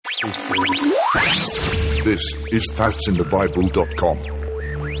This is that'sinthebible.com.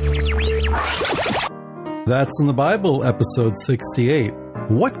 That's in the Bible, episode 68.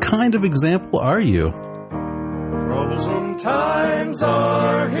 What kind of example are you? Troublesome times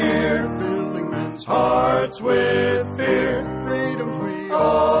are here, filling men's hearts with fear. Freedoms we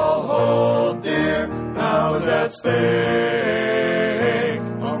all hold dear, now is at stake.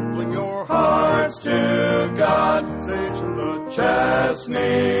 Humbling your hearts to God, saves from the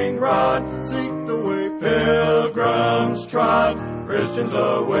chastening rod. Seek the way pilgrims trod, Christians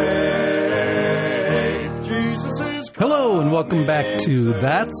away. Jesus is coming. Hello and welcome back to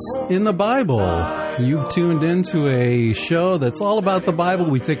That's in the Bible. You've tuned into a show that's all about the Bible.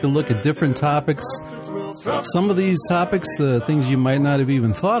 We take a look at different topics. Some of these topics, things you might not have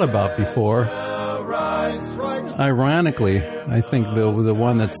even thought about before. Ironically, I think the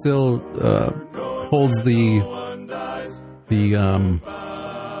one that still holds the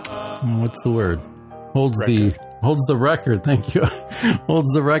what's the word? Holds the record. Thank you.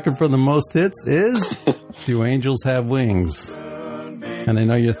 Holds the record for the most hits is Do Angels Have Wings? And I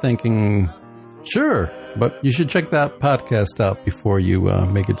know you're thinking, sure, but you should check that podcast out before you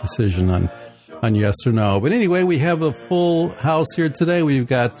make a decision on yes or no. But anyway, we have a full house here today. We've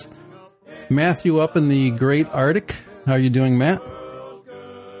got Matthew up in the great Arctic. How are you doing, Matt?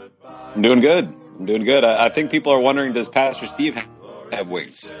 I'm doing good. I think people are wondering, does Pastor Steve have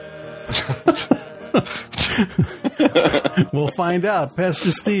wings? We'll find out.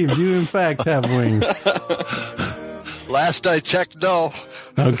 Pastor Steve, do you in fact have wings? Last I checked, no.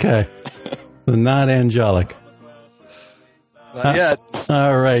 Okay. So not angelic. Not yet.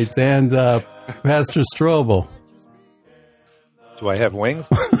 All right. And Pastor Strobel. Do I have wings?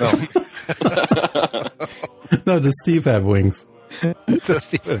 No. No, does Steve have wings? So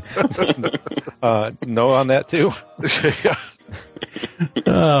Steve, no on that too? Yeah.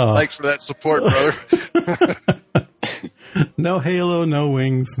 Oh. Thanks for that support, brother. No halo, no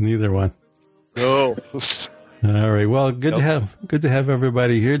wings, neither one. No. All right. Well, good to have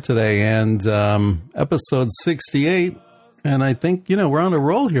everybody here today, and episode 68. And I think we're on a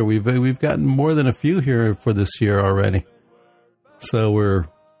roll here. We've gotten more than a few here for this year already, so we're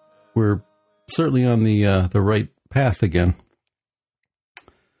certainly on the right path again.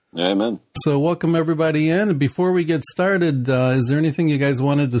 Amen. So welcome everybody in. And before we get started, is there anything you guys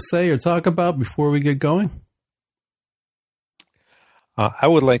wanted to say or talk about before we get going? I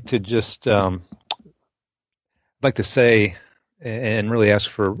would like to just say and really ask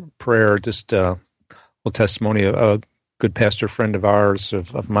for prayer. Just a little testimony of a good pastor friend of ours,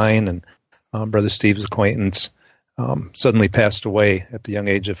 of mine, and Brother Steve's acquaintance, suddenly passed away at the young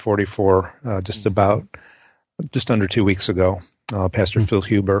age of 44, just under 2 weeks ago. Pastor Phil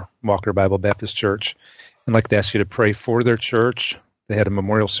Huber, Walker Bible Baptist Church. I'd like to ask you to pray for their church. They had a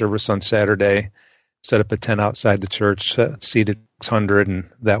memorial service on Saturday, set up a tent outside the church, seated 600, and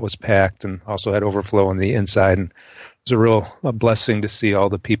that was packed, and also had overflow on the inside. And it was a real blessing to see all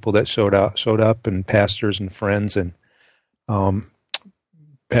the people that showed up, and pastors and friends. And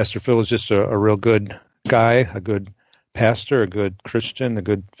Pastor Phil is just a real good guy, a good pastor, a good Christian, a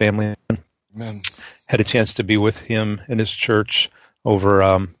good family man. Amen. Had a chance to be with him in his church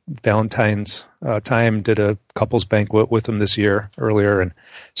over Valentine's time. Did a couples banquet with him this year earlier, and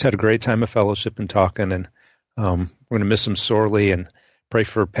just had a great time of fellowship and talking. And we're going to miss him sorely. And pray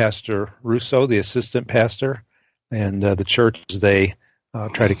for Pastor Russo, the assistant pastor, and the church as they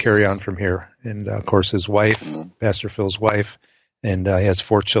try to carry on from here. And of course, his wife, Pastor Phil's wife, and he has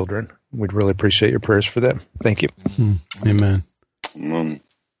 4 children. We'd really appreciate your prayers for them. Thank you. Amen. Amen.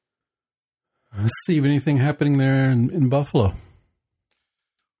 Steve, anything happening there in Buffalo?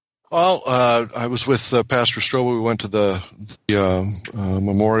 Well, I was with Pastor Strobel. We went to the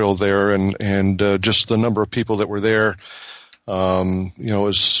memorial there, and just the number of people that were there,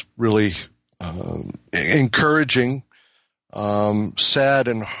 is really encouraging, sad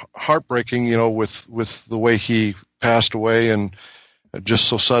and heartbreaking, with the way he passed away, and just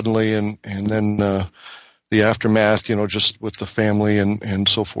so suddenly, and then the aftermath, just with the family and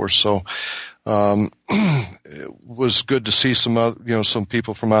so forth. So it was good to see some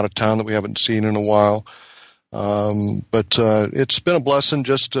people from out of town that we haven't seen in a while. But it's been a blessing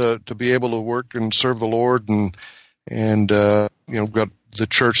just to be able to work and serve the Lord, and got the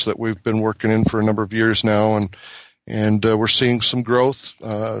church that we've been working in for a number of years now, and we're seeing some growth.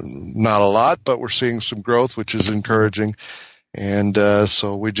 Not a lot, but we're seeing some growth, which is encouraging. And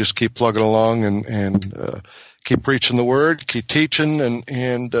so we just keep plugging along and keep preaching the word, keep teaching,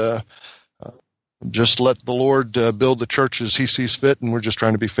 and just let the Lord build the church as he sees fit. And we're just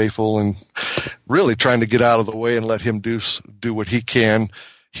trying to be faithful and really trying to get out of the way and let him do what he can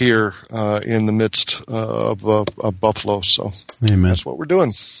here in the midst of Buffalo. So Amen. That's what we're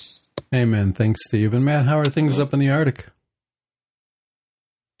doing. Amen. Thanks, Steve. And Matt, how are things up in the Arctic?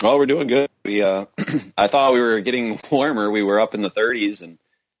 Oh, we're doing good. We I thought we were getting warmer. We were up in the 30s, and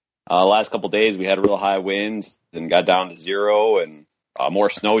last couple of days we had real high winds and got down to 0 and more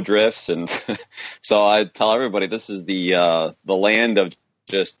snow drifts. And so I tell everybody this is the land of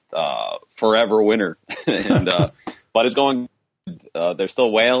just forever winter. And but it's going. They're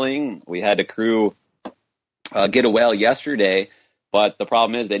still whaling. We had a crew get a whale yesterday, but the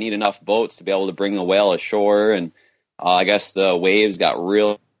problem is they need enough boats to be able to bring the whale ashore. And I guess the waves got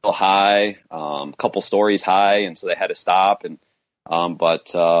real high, a couple stories high, and so they had to stop. And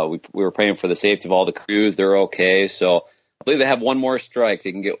but we were praying for the safety of all the crews. They're okay. So I believe they have one more strike.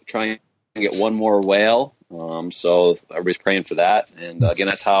 They can try and get one more whale. So everybody's praying for that. And again,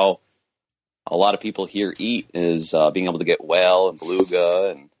 that's how a lot of people here eat, is being able to get whale and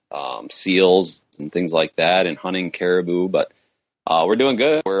beluga and seals and things like that, and hunting caribou. But we're doing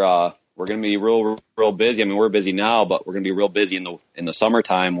good. We're going to be real busy. I mean, we're busy now, but we're going to be real busy in the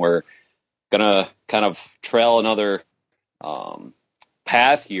summertime. We're going to kind of trail another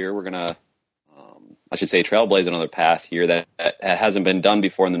path here. We're going to, I should say, trailblaze another path here that hasn't been done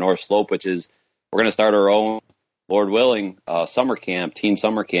before in the North Slope, which is we're going to start our own, Lord willing, summer camp, teen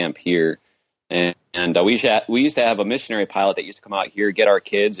summer camp here. And we used to have a missionary pilot that used to come out here, get our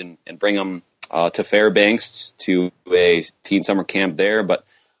kids and bring them to Fairbanks to a teen summer camp there. But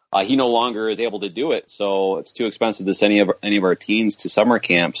he no longer is able to do it, so it's too expensive to send any of our teens to summer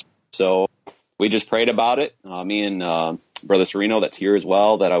camps. So we just prayed about it. Me and Brother Sereno, that's here as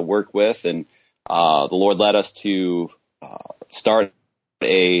well, that I work with, and the Lord led us to start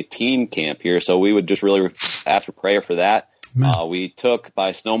a teen camp here. So we would just really ask for prayer for that. We took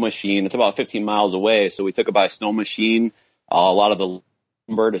by snow machine. It's about 15 miles away, so we took it by snow machine. A lot of the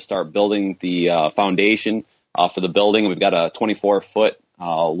lumber to start building the foundation for the building. We've got a 24-foot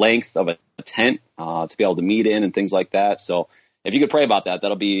length of a tent to be able to meet in and things like that. So if you could pray about that,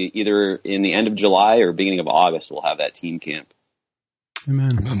 that'll be either in the end of July or beginning of August. We'll have that teen camp.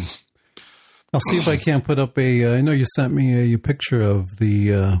 Amen. I'll see if I can't put up I know you sent me a picture of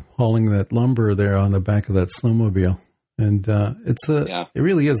the hauling that lumber there on the back of that snowmobile. And it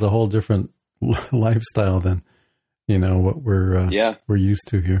really is a whole different lifestyle than, what we're used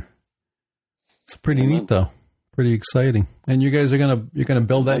to here. It's pretty neat though. Pretty exciting. And you guys you're gonna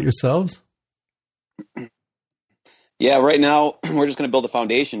build that yourselves? Yeah, right now we're just gonna build the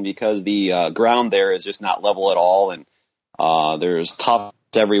foundation because the ground there is just not level at all, and there's tufts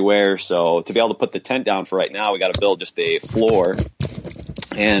everywhere. So to be able to put the tent down for right now, we got to build just a floor,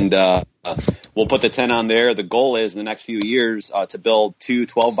 and we'll put the tent on there. The goal is in the next few years to build 2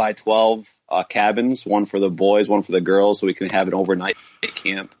 12-by-12 cabins, one for the boys, one for the girls, so we can have an overnight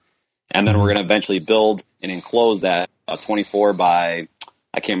camp. And then we're going to eventually build and enclose that 24 by,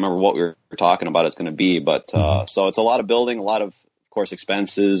 I can't remember what we were talking about it's going to be, but so it's a lot of building, a lot of course,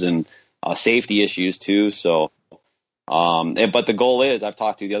 expenses and safety issues too. So, but the goal is, I've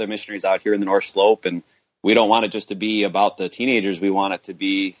talked to the other missionaries out here in the North Slope, and we don't want it just to be about the teenagers. We want it to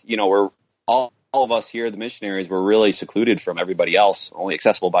be, we're all of us here, the missionaries, we're really secluded from everybody else, only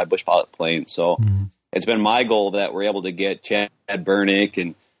accessible by bush pilot plane. So it's been my goal that we're able to get Chad Bernick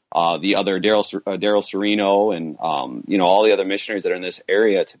and the other Daryl Sereno and, all the other missionaries that are in this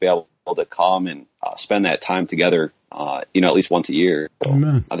area to be able to come and spend that time together, at least once a year.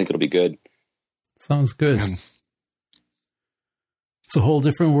 So I think it'll be good. Sounds good. It's a whole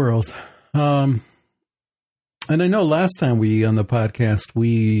different world. And I know last time on the podcast,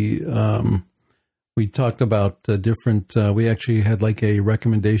 we talked about different, we actually had like a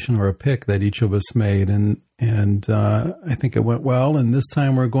recommendation or a pick that each of us made, and I think it went well. And this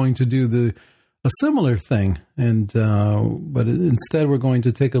time we're going to do a similar thing, but instead we're going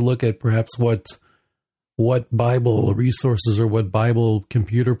to take a look at perhaps what Bible resources or what Bible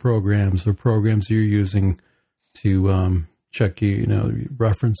computer programs or programs you're using to check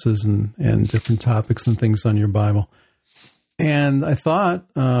references and different topics and things on your Bible. And I thought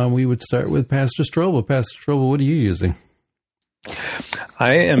we would start with Pastor Strobel. Pastor Strobel, what are you using?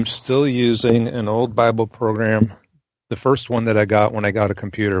 I am still using an old Bible program, the first one that I got when I got a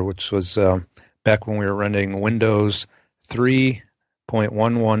computer, which was back when we were running Windows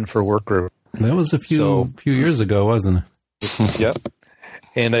 3.11 for Workgroup. That was a few years ago, wasn't it? Yep.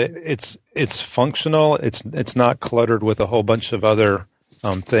 And it's functional. It's not cluttered with a whole bunch of other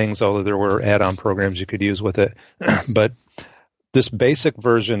things, although there were add-on programs you could use with it. But this basic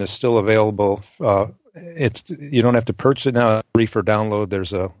version is still available. You don't have to purchase it now. It's free for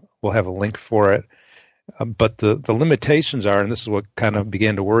download. We'll have a link for it. But the limitations are, and this is what kind of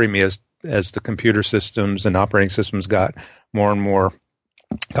began to worry me as the computer systems and operating systems got more and more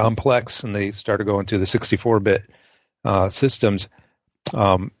complex, and they started going to the 64-bit systems.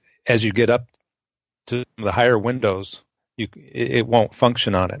 As you get up to the higher Windows, it won't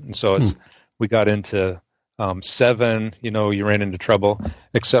function on it, and so we got into 7. You ran into trouble.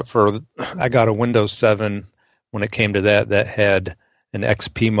 Except for I got a Windows 7 when it came to that had an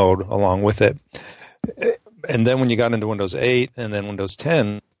XP mode along with it, and then when you got into Windows 8 and then Windows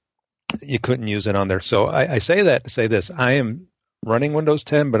 10, you couldn't use it on there. So I say that to say this: I am running Windows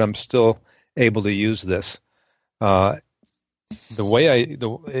 10, but I'm still able to use this. The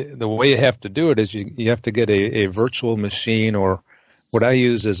way you have to do it is you have to get a virtual machine, or what I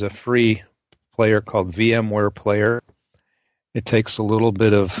use is a free player called VMware Player. It takes a little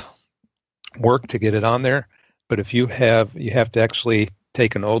bit of work to get it on there, but if you have to actually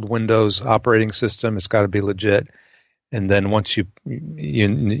take an old Windows operating system. It's got to be legit. And then once you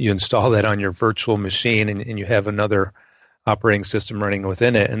install that on your virtual machine and you have another operating system running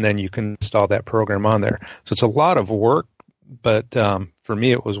within it, and then you can install that program on there. So it's a lot of work, but for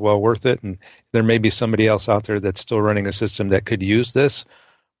me it was well worth it. And there may be somebody else out there that's still running a system that could use this,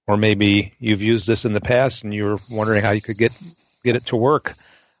 or maybe you've used this in the past and you're wondering how you could get it to work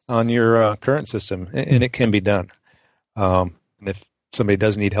on your current system, and it can be done. And if somebody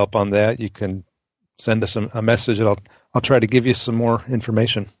does need help on that, you can send us a message, and I'll try to give you some more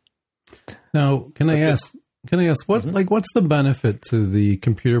information. Now, can I ask what's the benefit to the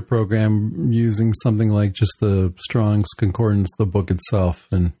computer program using something like just the Strong's Concordance, the book itself,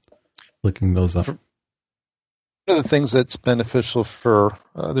 and looking those up? One of the things that's beneficial for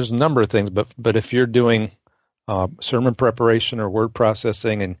there's a number of things, but if you're doing sermon preparation or word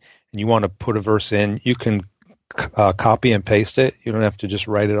processing and you want to put a verse in, you can copy and paste it. You don't have to just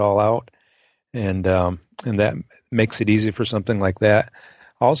write it all out, and that makes it easy for something like that.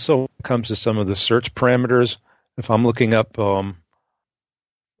 Also, when it comes to some of the search parameters, if I'm looking up one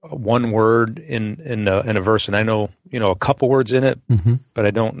word in a verse, and I know a couple words in it, but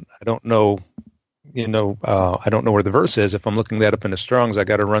I don't know I don't know where the verse is. If I'm looking that up in the Strong's, I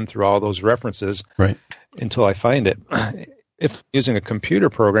got to run through all those references until I find it. If using a computer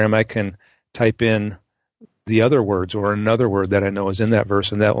program, I can type in the other words or another word that I know is in that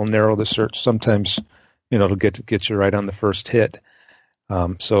verse, and that will narrow the search. Sometimes, it'll get you right on the first hit.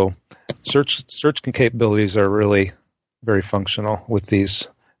 So search capabilities are really very functional with these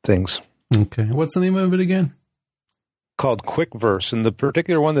things. Okay. What's the name of it again? Called Quick Verse. And the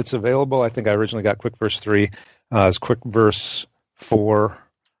particular one that's available, I think I originally got Quick Verse 3, is Quick Verse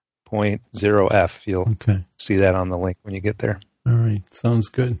 4.0F. You'll see that on the link when you get there. All right. Sounds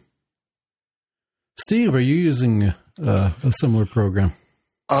good. Steve, are you using a similar program?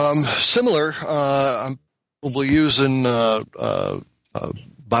 Similar. I'm probably using Bible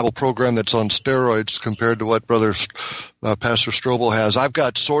program that's on steroids compared to what Pastor Strobel has. I've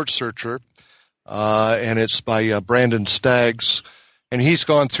got Sword Searcher, and it's by Brandon Staggs, and he's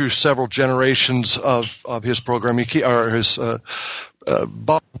gone through several generations of his program. His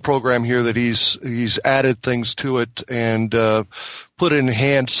Bible program here that he's added things to it and put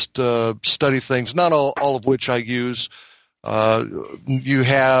enhanced study things, not all of which I use. You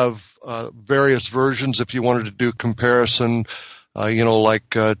have various versions if you wanted to do comparison, like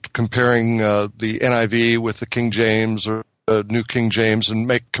comparing the NIV with the King James or New King James and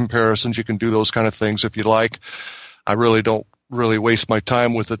make comparisons. You can do those kind of things if you like. I really don't waste my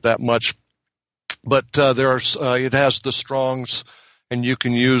time with it that much. But it has the Strong's, and you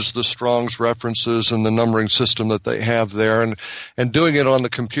can use the Strong's references and the numbering system that they have there. And doing it on the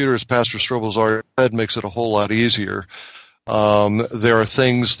computer, as Pastor Strobel's already said, makes it a whole lot easier. There are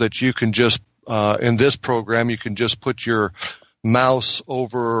things that you can just, in this program, you can just put your mouse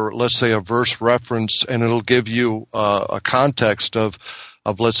over, let's say, a verse reference, and it'll give you a context of,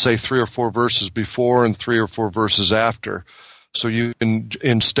 let's say, 3 or 4 verses before and 3 or 4 verses after. So you can,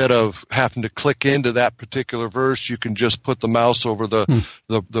 instead of having to click into that particular verse, you can just put the mouse over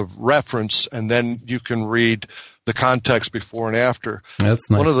the reference, and then you can read the context before and after. That's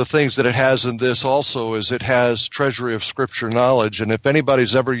nice. One of the things that it has in this also is it has Treasury of Scripture Knowledge, and if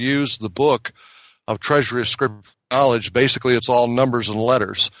anybody's ever used the book of Treasury of Scripture Knowledge, basically it's all numbers and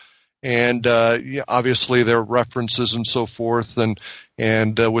letters. And obviously there are references and so forth,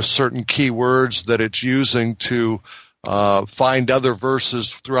 and with certain key words that it's using to find other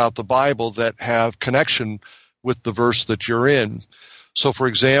verses throughout the Bible that have connection with the verse that you're in. So, for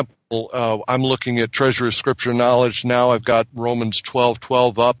example, I'm looking at Treasury of Scripture Knowledge now. I've got Romans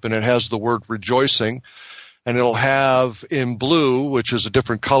 12:12 up, and it has the word rejoicing. and it'll have in blue, which is a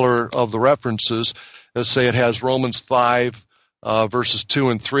different color of the references. Let's say it has Romans 5, verses 2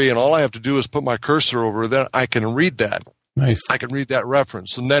 and 3, and all I have to do is put my cursor over it, then I can read that. Nice. I can read that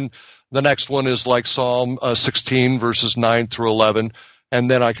reference. And then the next one is like Psalm 16, verses 9 through 11, and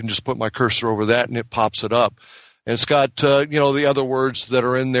then I can just put my cursor over that, and it pops it up. And it's got, the other words that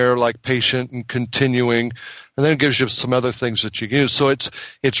are in there, like patient and continuing, and then it gives you some other things that you can use. So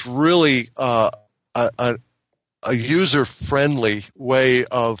it's really a user-friendly way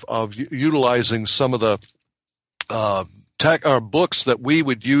of utilizing some of the books that we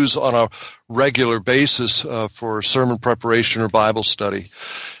would use on a regular basis for sermon preparation or Bible study.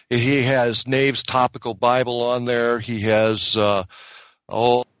 He has Nave's Topical Bible on there. He has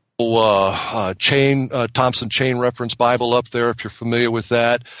Thompson Chain Reference Bible up there, if you're familiar with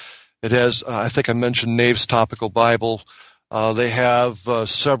that. It has, I think I mentioned Nave's Topical Bible. They have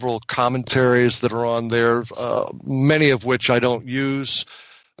several commentaries that are on there, many of which I don't use.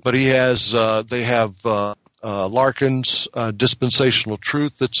 But they have Larkin's Dispensational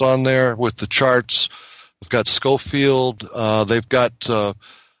Truth that's on there with the charts. They've got Schofield. They've got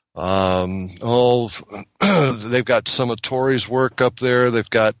they've got some of Torrey's work up there. They've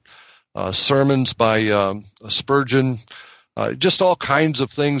got sermons by Spurgeon. Just all kinds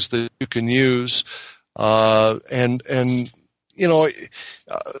of things that you can use.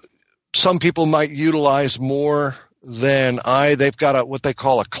 Some people might utilize more than I. They've got what they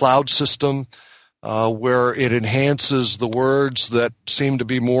call a cloud system, where it enhances the words that seem to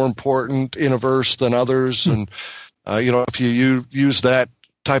be more important in a verse than others. And, if you use that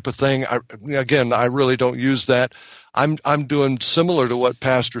type of thing, I really don't use that. I'm doing similar to what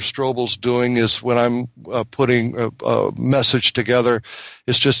Pastor Strobel's doing. Is when I'm putting a message together,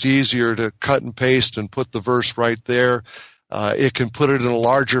 it's just easier to cut and paste and put the verse right there. It can put it in a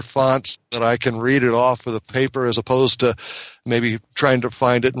larger font so that I can read it off of the paper, as opposed to maybe trying to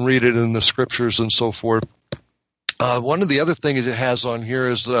find it and read it in the scriptures and so forth. One of the other things it has on here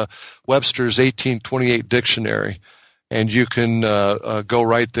is the Webster's 1828 dictionary. And you can go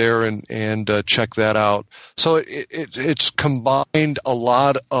right there and check that out. So it's combined a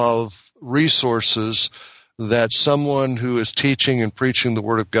lot of resources that someone who is teaching and preaching the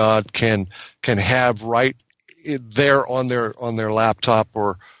Word of God can have right there on their laptop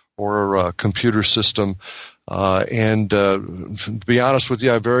or computer system. To be honest with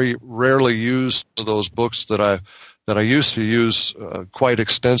you, I very rarely use those books that I used to use quite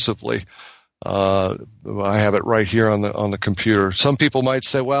extensively. I have it right here on the computer. Some people might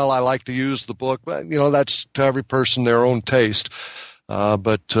say, well, I like to use the book, but that's to every person their own taste.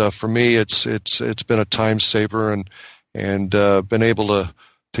 But for me, it's been a time saver and been able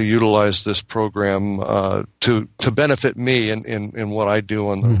to utilize this program to benefit me in what I do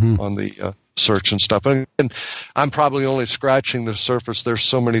on the search and stuff. And I'm probably only scratching the surface. There's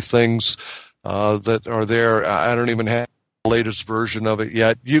so many things that are there. I don't even have latest version of it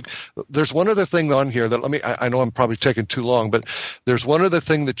yet. There's one other thing on here that I know I'm probably taking too long, but there's one other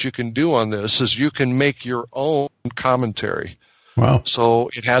thing that you can do on this is you can make your own commentary. Wow. So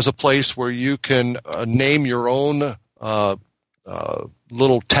it has a place where you can name your own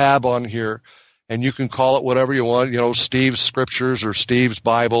little tab on here, and you can call it whatever you want, Steve's Scriptures or Steve's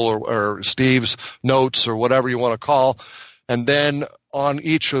Bible or Steve's Notes or whatever you want to call. And then on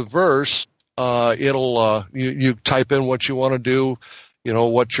each verse, it'll you type in what you want to do,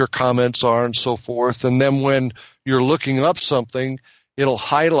 what your comments are and so forth. And then when you're looking up something, it'll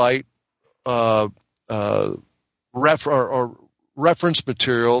highlight reference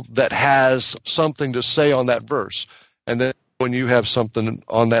material that has something to say on that verse. And then when you have something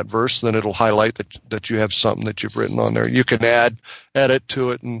on that verse, then it'll highlight that you have something that you've written on there. You can edit to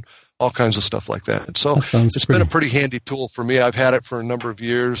it and all kinds of stuff like that. So it's been a pretty handy tool for me. I've had it for a number of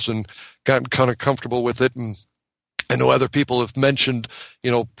years and gotten kind of comfortable with it. And I know other people have mentioned,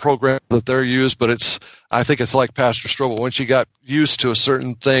 programs that they're used, but I think it's like Pastor Strobel. Once you got used to a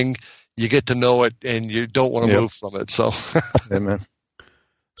certain thing, you get to know it and you don't want to move from it. So, Amen.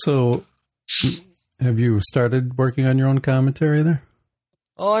 So have you started working on your own commentary there?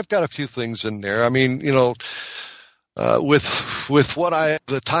 Oh, I've got a few things in there. I mean, with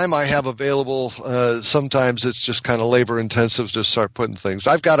the time I have available, sometimes it's just kind of labor intensive to start putting things.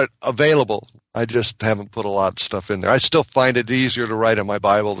 I've got it available. I just haven't put a lot of stuff in there. I still find it easier to write in my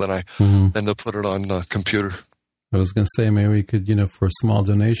Bible than to put it on the computer. I was going to say maybe we could, for a small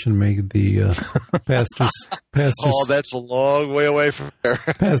donation, make the pastor's. Oh, that's a long way away from there.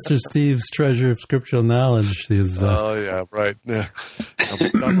 Pastor Steve's Treasure of Scriptural Knowledge is. Oh yeah, right. Yeah, I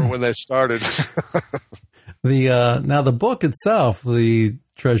remember when they started. Now the book itself, the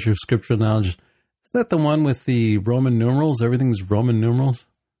Treasure of Scriptural Knowledge, that the one with the Roman numerals? Everything's Roman numerals?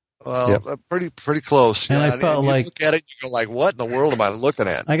 Well, pretty close. And yeah. I felt you like look at it, you go like, "What in the world am I looking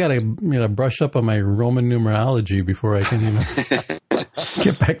at?" I got to brush up on my Roman numerology before I can even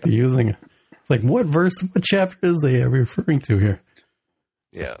get back to using it. It's like, what verse, what chapter is they referring to here?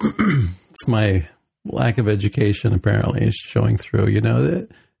 Yeah, it's my lack of education. Apparently, is showing through.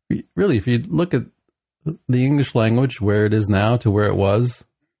 Really, if you look at the English language, where it is now to where it was,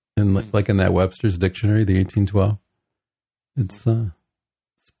 like in that Webster's dictionary, the 1812, it's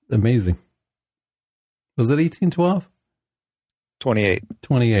amazing. Was it 1812? 28.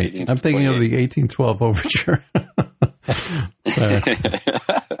 28. I'm thinking of the 1812 overture. Sorry.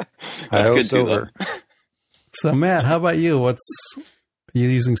 That's good too, though. So, Matt, how about you? Are you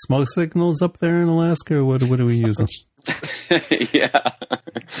using smoke signals up there in Alaska, or what are we using? Yeah.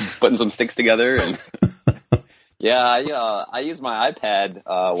 Putting some sticks together. And I use my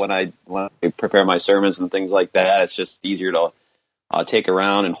iPad when I prepare my sermons and things like that. It's just easier to take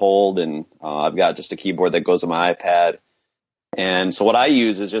around and hold, and I've got just a keyboard that goes on my iPad. And so what I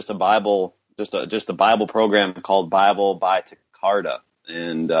use is just a Bible, just a Bible program called Bible by Takarda,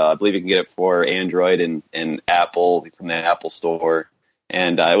 and I believe you can get it for Android and Apple from the Apple Store.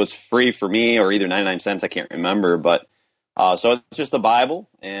 And it was free for me, or either 99 cents, I can't remember. But so it's just a Bible,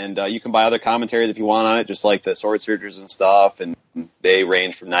 and you can buy other commentaries if you want on it, just like the Sword Searchers and stuff, and they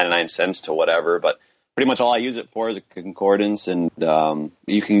range from 99 cents to whatever. But pretty much all I use it for is a concordance, and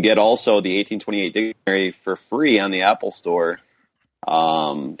you can get also the 1828 dictionary for free on the Apple Store,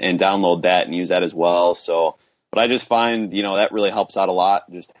 and download that and use that as well. So, but I just find that really helps out a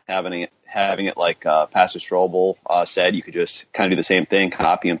lot. Just having it like Pastor Strobel said, you could just kind of do the same thing,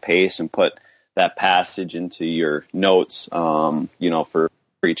 copy and paste, and put that passage into your notes, for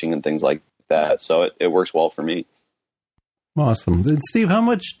preaching and things like that. So it works well for me. Awesome. And Steve,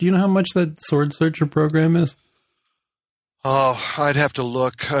 do you know how much that Sword Searcher program is? Oh, I'd have to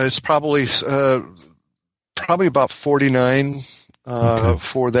look. It's probably about 49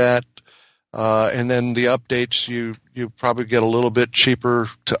 for that. And then the updates, you probably get a little bit cheaper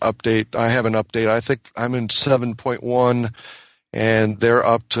to update. I have an update. I think I'm in 7.1, and they're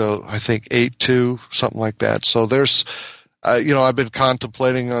up to, I think, 8.2, something like that. So there's, I've been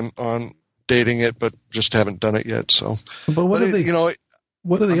contemplating on dating it, but just haven't done it yet. So, but what are they updating?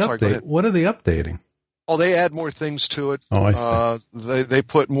 Oh, they add more things to it. Oh, I see. They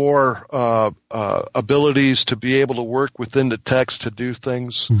put more abilities to be able to work within the text to do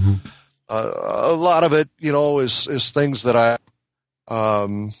things. Mm-hmm. A lot of it, is things that I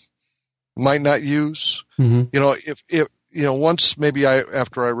might not use. Mm-hmm. If once maybe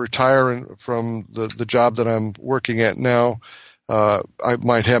after I retire from the job that I'm working at now, I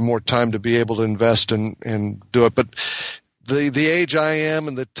might have more time to be able to invest and do it. But the age I am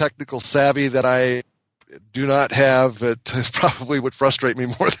and the technical savvy that I do not have, it probably would frustrate me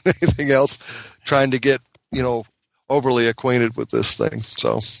more than anything else, trying to get overly acquainted with this thing.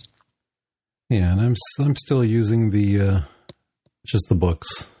 So. Yeah, and I'm still using the just the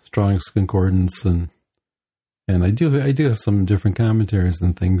books, Strong's Concordance, and I do have some different commentaries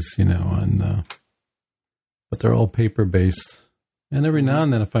and things, on, but they're all paper based. And every now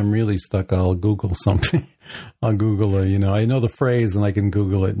and then, if I'm really stuck, I'll Google something. I'll Google it, I know the phrase, and I can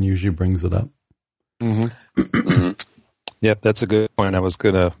Google it, and usually brings it up. Mm-hmm. Yep, that's a good point. I was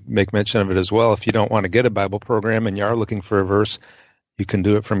going to make mention of it as well. If you don't want to get a Bible program and you are looking for a verse, you can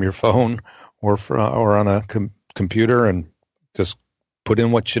do it from your phone or on a computer, and just put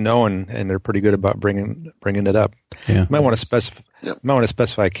in what you know, and they're pretty good about bringing it up. Yeah. You might want to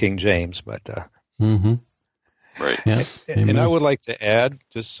specify King James, but mm-hmm. Right. Yeah. And I would like to add,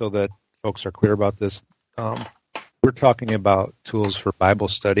 just so that folks are clear about this, we're talking about tools for Bible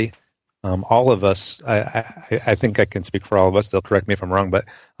study. All of us, I think I can speak for all of us. They'll correct me if I'm wrong, but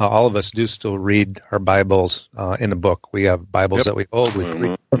all of us do still read our Bibles in a book. We have Bibles that we hold. We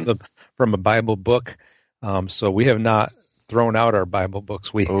read from a Bible book. So we have not thrown out our Bible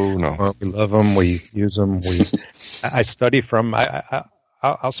books. We love them. We use them. I study from.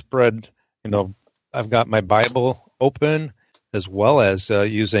 I'll spread. I've got my Bible open, as well as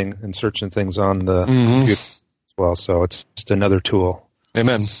using and searching things on the computer as well. So it's just another tool.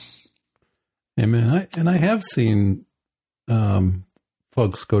 Amen. Amen. I have seen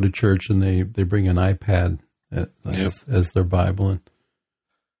folks go to church and they bring an iPad as their Bible, and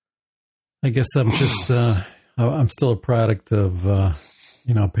I guess I'm just I'm still a product of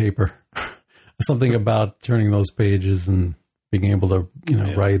paper. Something about turning those pages and being able to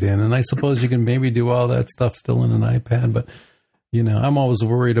write in, and I suppose you can maybe do all that stuff still in an iPad, but I'm always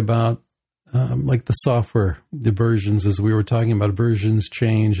worried about like the software, the versions, as we were talking about, versions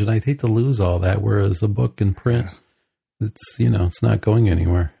change, and I'd hate to lose all that. Whereas a book in print, it's it's not going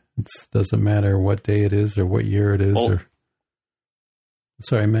anywhere. It doesn't matter what day it is or what year it is.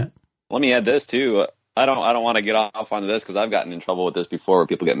 Sorry, Matt. Let me add this too. I don't want to get off onto this because I've gotten in trouble with this before where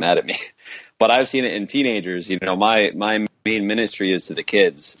people get mad at me. But I've seen it in teenagers. My main ministry is to the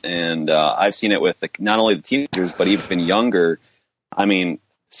kids, and I've seen it with not only the teenagers but even younger. I mean,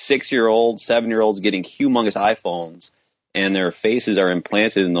 6-year-olds, 7-year-olds getting humongous iPhones, and their faces are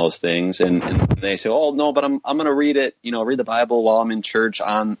implanted in those things, and they say, "Oh no, but I'm going to read it. Read the Bible while I'm in church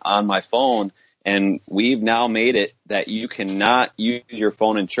on my phone." And we've now made it that you cannot use your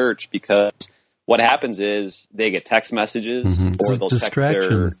phone in church because what happens is they get text messages or they'll check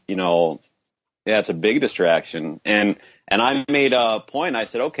their, it's a big distraction. And I made a point. I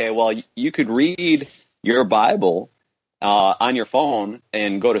said, okay, well, you could read your Bible on your phone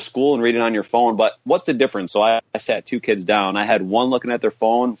and go to school and read it on your phone. But what's the difference? So I sat 2 kids down. I had one looking at their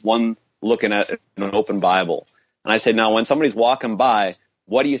phone, one looking at an open Bible. And I said, now, when somebody's walking by,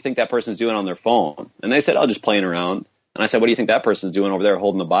 what do you think that person's doing on their phone? And they said, oh, just playing around. And I said, what do you think that person's doing over there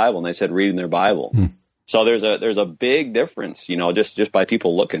holding the Bible? And they said, reading their Bible. So there's a big difference, just by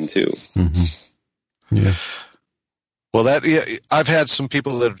people looking too. Mm-hmm. Yeah. Well, I've had some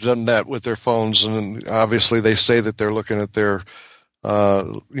people that have done that with their phones, and obviously they say that they're looking at their,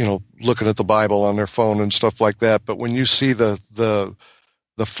 looking at the Bible on their phone and stuff like that. But when you see the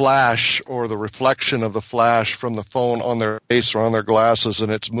flash or the reflection of the flash from the phone on their face or on their glasses,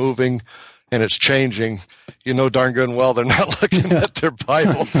 and it's moving and it's changing, darn good and well they're not looking at their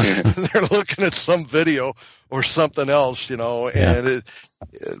Bible. They're looking at some video or something else, and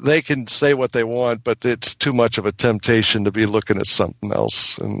they can say what they want, but it's too much of a temptation to be looking at something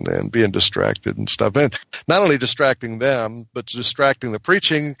else and being distracted and stuff. And not only distracting them, but distracting the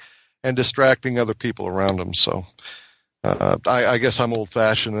preaching and distracting other people around them. So I guess I'm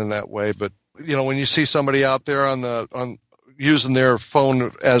old-fashioned in that way, but when you see somebody out there on using their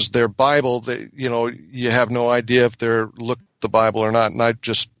phone as their Bible, you have no idea if they're looking at the Bible or not, and I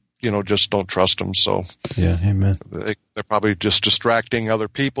just don't trust them. So yeah, amen. They're probably just distracting other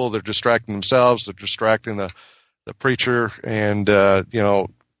people. They're distracting themselves. They're distracting the preacher, and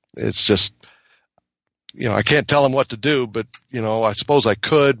it's just I can't tell them what to do, but I suppose I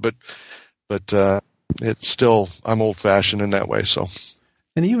could, but it's still, I'm old-fashioned in that way. So,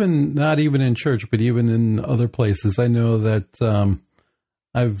 and even not even in church, but even in other places, I know that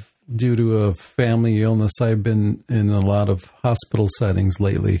due to a family illness, I've been in a lot of hospital settings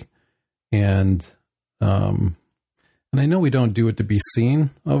lately, and I know we don't do it to be seen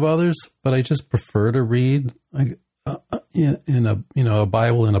of others, but I just prefer to read in a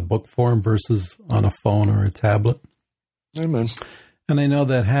Bible in a book form versus on a phone or a tablet. Amen. And I know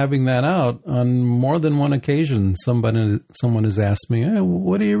that having that out on more than one occasion, someone has asked me, "Hey,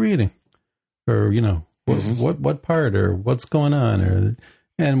 what are you reading?" Or what part, or what's going on, and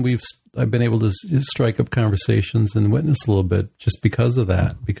I've been able to strike up conversations and witness a little bit just because of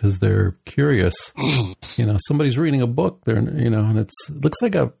that, because they're curious. Somebody's reading a book there, and it looks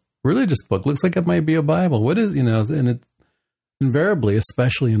like a religious book, looks like it might be a Bible. What is, and it invariably,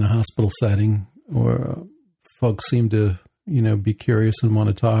 especially in a hospital setting, or folks seem to, be curious and want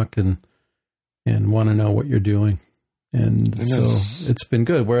to talk and want to know what you're doing. And so it's been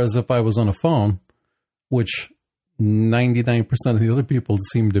good. Whereas if I was on a phone, which 99% of the other people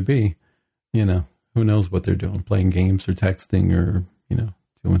seem to be, who knows what they're doing, playing games or texting or,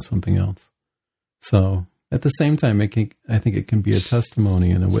 doing something else. So at the same time, I think it can be a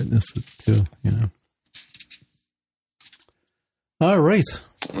testimony and a witness too, All right.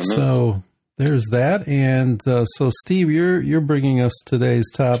 So there's that. And so Steve, you're bringing us today's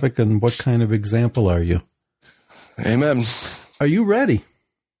topic, and what kind of example are you? Amen. Are you ready?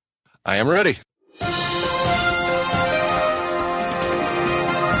 I am ready.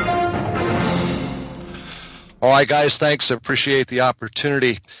 All right, guys, thanks. I appreciate the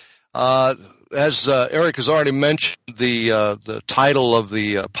opportunity. As Eric has already mentioned, the title of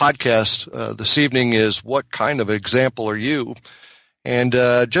the podcast this evening is "What Kind of Example Are You?" And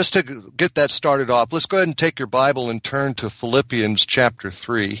just to get that started off, let's go ahead and take your Bible and turn to Philippians chapter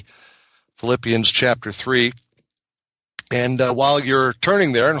 3. Philippians chapter 3. And while you're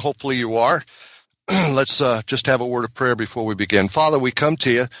turning there, and hopefully you are, let's just have a word of prayer before we begin. Father, we come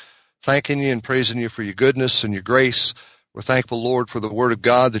to you, thanking you and praising you for your goodness and your grace. We're thankful, Lord, for the word of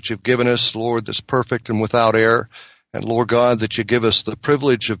God that you've given us, Lord, that's perfect and without error. And, Lord God, that you give us the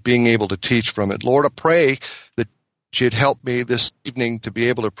privilege of being able to teach from it. Lord, I pray that you'd help me this evening to be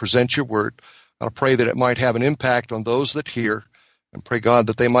able to present your word. I pray that it might have an impact on those that hear. and pray, God,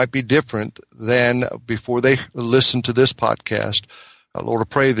 that they might be different than before they listen to this podcast. Lord, I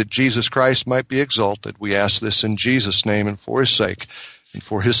pray that Jesus Christ might be exalted. We ask this in Jesus' name and for his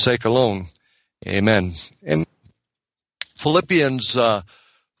sake alone. Amen. And Philippians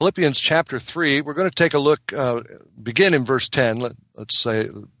chapter 3, we're going to take a look, begin in verse 10. Let's say,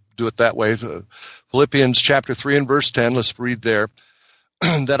 do it that way. Philippians chapter 3 and verse 10, let's read there.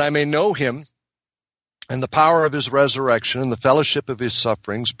 That I may know him and the power of his resurrection and the fellowship of his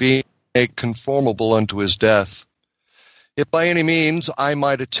sufferings, being made conformable unto his death, if by any means I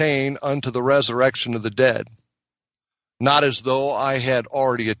might attain unto the resurrection of the dead. Not as though I had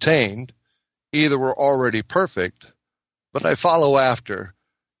already attained, either were already perfect, but I follow after,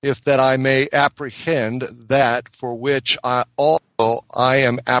 if that I may apprehend that for which I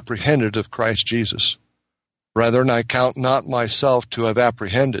am apprehended of Christ Jesus. Brethren, I count not myself to have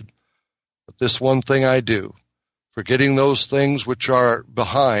apprehended, but this one thing I do, forgetting those things which are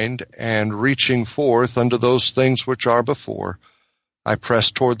behind, and reaching forth unto those things which are before, I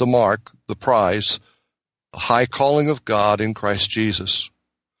press toward the mark, the prize, the high calling of God in Christ Jesus.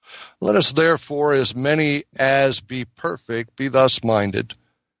 Let us therefore, as many as be perfect, be thus minded,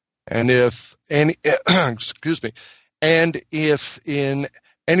 and if in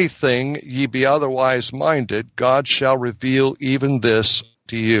anything ye be otherwise minded, God shall reveal even this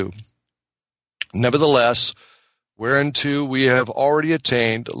to you. Nevertheless, whereunto we have already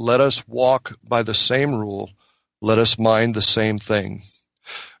attained, let us walk by the same rule, let us mind the same thing.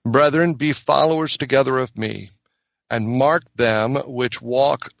 Brethren, be followers together of me, and mark them which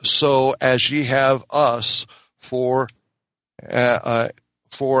walk so as ye have us for an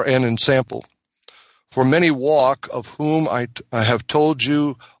ensample. For many walk, of whom I have told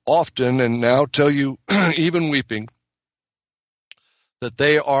you often, and now tell you even weeping, that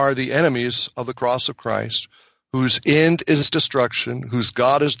they are the enemies of the cross of Christ, whose end is destruction, whose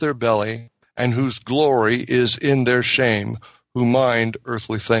God is their belly, and whose glory is in their shame, who mind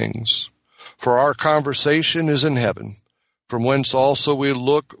earthly things. For our conversation is in heaven, from whence also we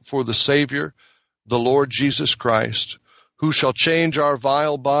look for the Savior, the Lord Jesus Christ, who shall change our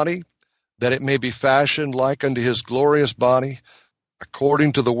vile body, that it may be fashioned like unto his glorious body,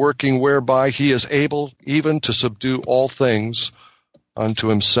 according to the working whereby he is able even to subdue all things unto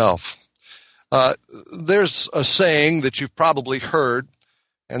himself. There's a saying that you've probably heard,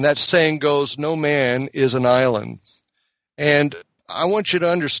 and that saying goes, no man is an island. And I want you to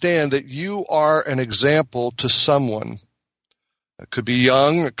understand that you are an example to someone. It could be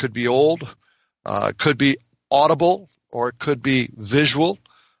young, it could be old, it could be audible, or it could be visual.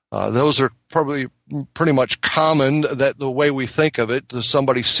 Those are probably pretty much common, that the way we think of it.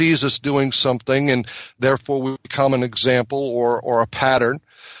 Somebody sees us doing something, and therefore we become an example or a pattern,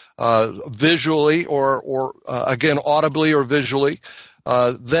 visually or again, audibly or visually.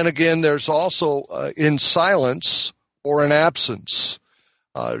 Then again, there's also in silence or in absence.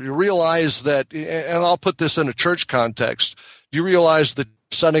 You realize that, and I'll put this in a church context, you realize that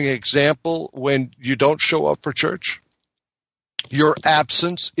setting an example when you don't show up for church? Your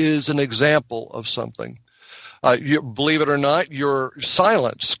absence is an example of something. Believe it or not, your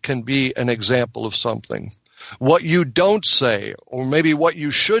silence can be an example of something. What you don't say, or maybe what you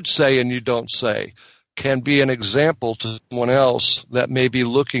should say and you don't say, can be an example to someone else that may be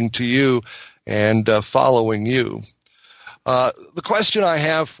looking to you and following you. The question I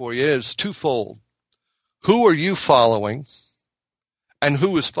have for you is twofold. Who are you following, and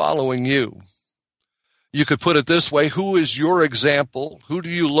who is following you? You could put it this way: who is your example? Who do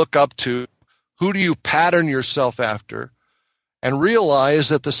you look up to? Who do you pattern yourself after? And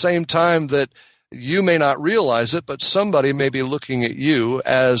realize at the same time that you may not realize it, but somebody may be looking at you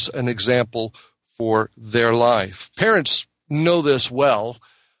as an example for their life. Parents know this well.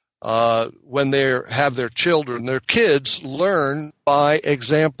 When they have their children, their kids learn by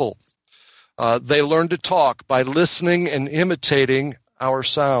example. They learn to talk by listening and imitating our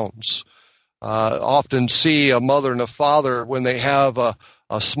sounds. Often see a mother and a father when they have a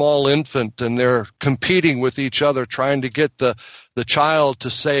small infant and they're competing with each other, trying to get the child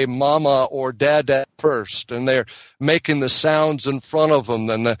to say mama or dada first, and they're making the sounds in front of them,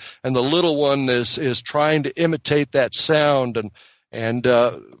 and the little one is trying to imitate that sound and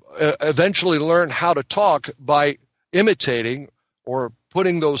eventually learn how to talk by imitating or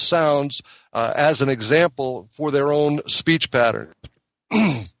putting those sounds as an example for their own speech pattern.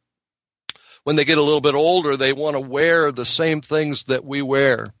 When they get a little bit older, they want to wear the same things that we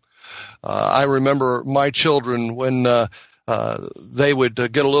wear. I remember my children when they would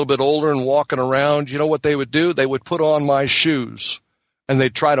get a little bit older and walking around, you know what they would do? They would put on my shoes, and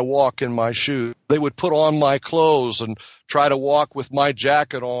they'd try to walk in my shoes. They would put on my clothes and try to walk with my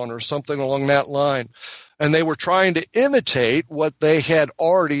jacket on or something along that line. And they were trying to imitate what they had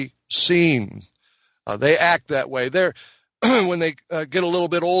already seen. They act that way. When they get a little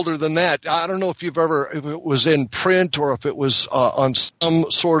bit older than that, I don't know if it was in print or if it was on some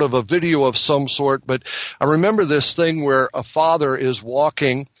sort of a video of some sort, but I remember this thing where a father is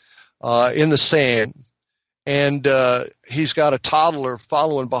walking in the sand, and he's got a toddler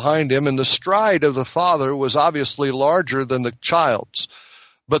following behind him, and the stride of the father was obviously larger than the child's,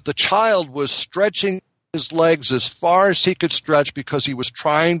 but the child was stretching his legs as far as he could stretch because he was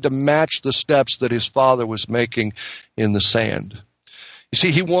trying to match the steps that his father was making in the sand. You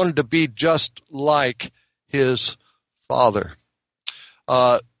see, he wanted to be just like his father.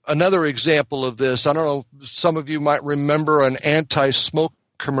 Another example of this, I don't know, some of you might remember an anti-smoke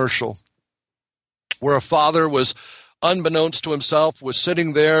commercial where a father was, unbeknownst to himself, was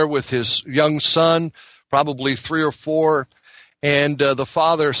sitting there with his young son, probably 3 or 4, and the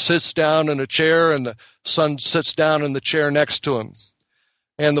father sits down in a chair and the son sits down in the chair next to him.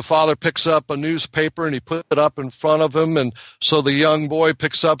 And the father picks up a newspaper and he puts it up in front of him. And so the young boy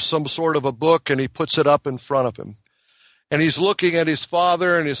picks up some sort of a book and he puts it up in front of him. And he's looking at his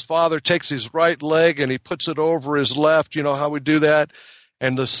father, and his father takes his right leg and he puts it over his left. You know how we do that?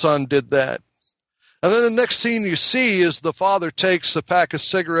 And the son did that. And then the next scene you see is the father takes a pack of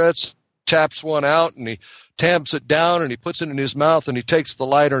cigarettes, taps one out, and he tamps it down and he puts it in his mouth, and he takes the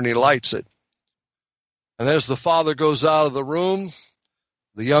lighter and he lights it. And as the father goes out of the room,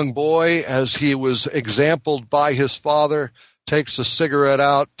 the young boy, as he was exampled by his father, takes a cigarette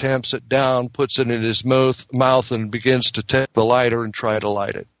out, tamps it down, puts it in his mouth, and begins to take the lighter and try to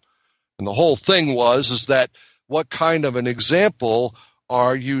light it. And the whole thing is that what kind of an example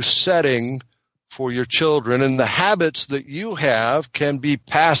are you setting for your children? And the habits that you have can be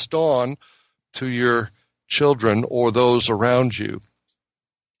passed on to your children or those around you.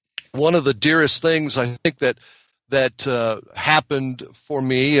 One of the dearest things I think that happened for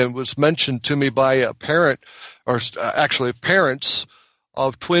me and was mentioned to me by a parent, or actually parents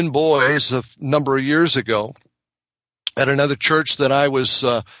of twin boys a number of years ago at another church that I was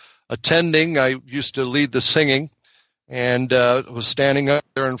attending. I used to lead the singing and was standing up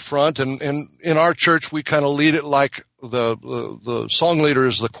there in front. And in our church, we kind of lead it like the song leader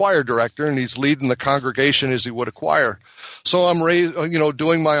is the choir director, and he's leading the congregation as he would a choir. So I'm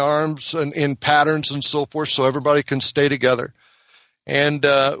doing my arms in patterns and so forth so everybody can stay together. And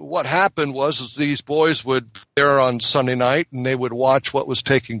what happened was these boys would be there on Sunday night, and they would watch what was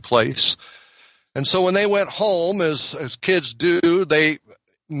taking place. And so when they went home, as kids do, they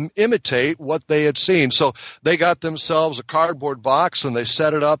imitate what they had seen. So they got themselves a cardboard box and they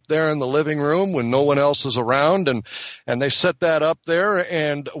set it up there in the living room when no one else is around, and they set that up there,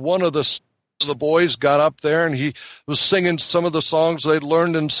 and one of the boys got up there and he was singing some of the songs they'd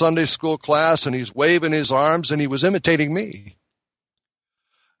learned in Sunday school class, and he's waving his arms and he was imitating me.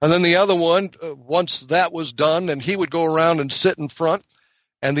 And then the other one, once that was done, and he would go around and sit in front,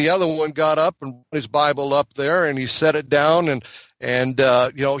 and the other one got up and put his Bible up there and he set it down, and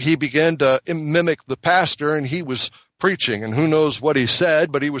he began to mimic the pastor, and he was preaching, and who knows what he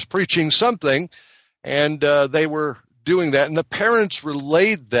said, but he was preaching something, and they were doing that, and the parents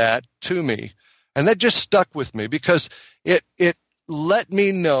relayed that to me, and that just stuck with me because it let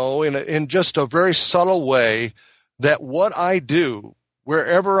me know in just a very subtle way that what I do,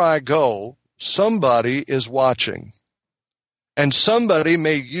 wherever I go, somebody is watching, and somebody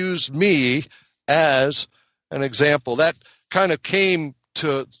may use me as an example. That kind of came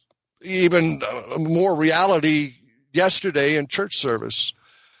to even more reality yesterday in church service.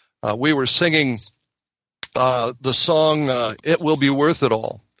 We were singing the song, "It Will Be Worth It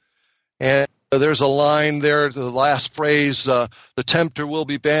All." And there's a line there, the last phrase, the tempter will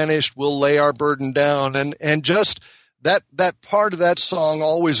be banished, we'll lay our burden down. And just that part of that song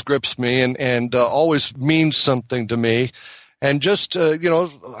always grips me and always means something to me. And just,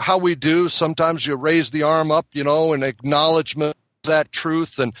 how we do, sometimes you raise the arm up, in acknowledgement of that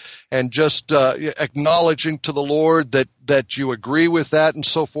truth and just acknowledging to the Lord that you agree with that and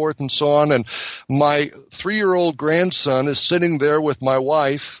so forth and so on. And my 3-year-old grandson is sitting there with my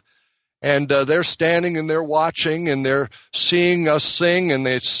wife, and they're standing and they're watching and they're seeing us sing, and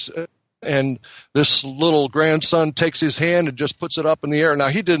this little grandson takes his hand and just puts it up in the air. Now,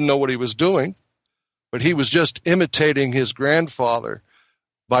 he didn't know what he was doing, but he was just imitating his grandfather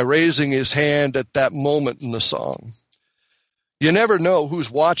by raising his hand at that moment in the song. You never know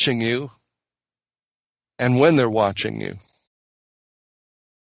who's watching you and when they're watching you.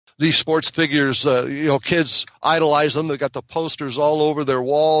 these sports figures, kids idolize them. They got the posters all over their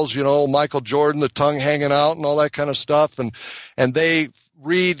walls, Michael Jordan, the tongue hanging out and all that kind of stuff. And they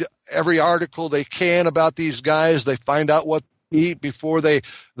read every article they can about these guys. They find out what they eat before they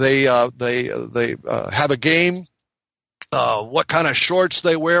have a game, what kind of shorts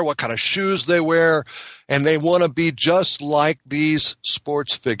they wear, what kind of shoes they wear. And they want to be just like these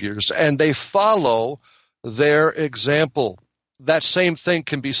sports figures. And they follow their example. That same thing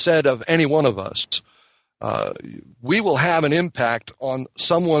can be said of any one of us. We will have an impact on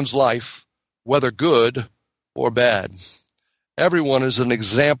someone's life, whether good or bad. Everyone is an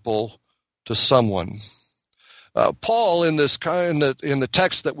example to someone. Paul, in the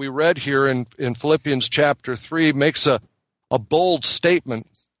text that we read here in Philippians chapter 3, makes a bold statement.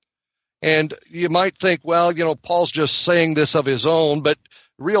 And you might think, well, Paul's just saying this of his own, but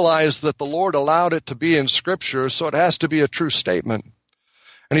realize that the Lord allowed it to be in Scripture, so it has to be a true statement.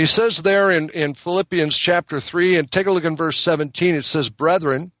 And he says there in Philippians chapter 3, and take a look in verse 17, it says,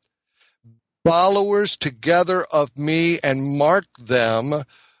 "Brethren, followers together of me, and mark them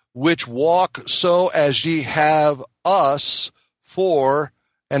which walk so as ye have us for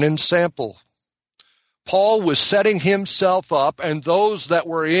an ensample." Paul was setting himself up, and those that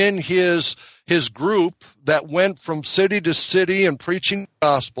were in his group that went from city to city and preaching the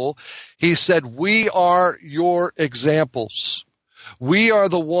gospel, he said, we are your examples. We are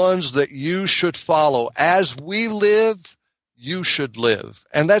the ones that you should follow. As we live, you should live.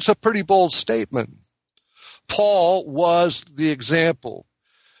 And that's a pretty bold statement. Paul was the example.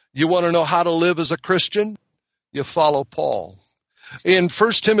 You want to know how to live as a Christian? You follow Paul. In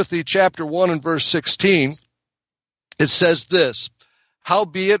 1 Timothy chapter 1 and verse 16, it says this,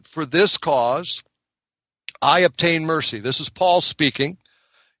 "Howbeit for this cause I obtain mercy." This is Paul speaking.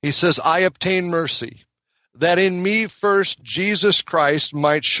 He says, "I obtain mercy, that in me first Jesus Christ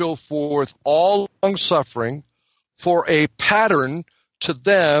might show forth all long-suffering for a pattern to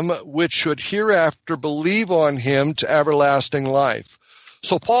them which should hereafter believe on him to everlasting life."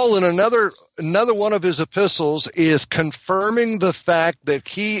 So Paul, in another one of his epistles, is confirming the fact that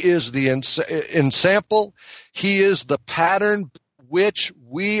he is the ensample. He is the pattern which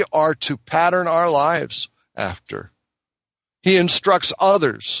we are to pattern our lives after. He instructs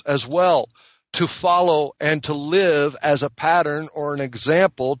others as well to follow and to live as a pattern or an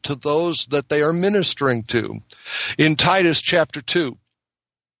example to those that they are ministering to. In Titus chapter 2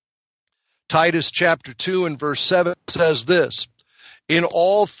 and verse 7 says this, "In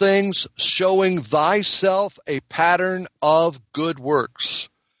all things showing thyself a pattern of good works,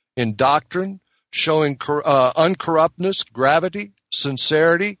 in doctrine showing uncorruptness, gravity,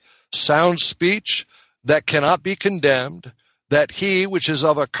 sincerity, sound speech, that cannot be condemned, that he which is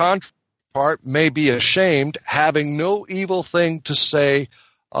of a contrary part may be ashamed, having no evil thing to say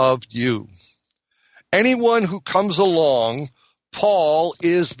of you." Anyone who comes along, Paul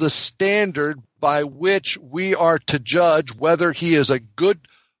is the standard by which we are to judge whether he is a good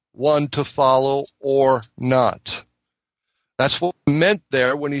one to follow or not. That's what he meant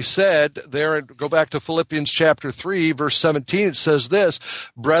there when he said there, go back to Philippians chapter 3, verse 17, it says this,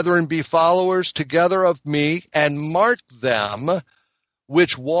 "Brethren, be followers together of me, and mark them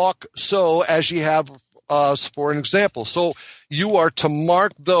which walk so as ye have us for an example." So you are to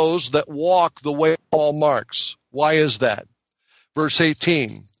mark those that walk the way Paul marks. Why is that? Verse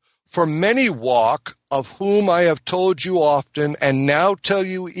 18, "For many walk, of whom I have told you often, and now tell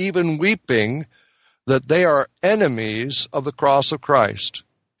you even weeping, that they are enemies of the cross of Christ."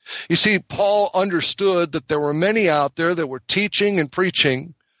 You see, Paul understood that there were many out there that were teaching and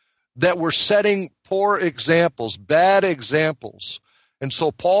preaching that were setting poor examples, bad examples. And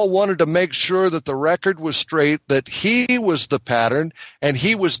so Paul wanted to make sure that the record was straight, that he was the pattern, and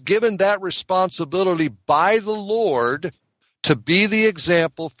he was given that responsibility by the Lord to be the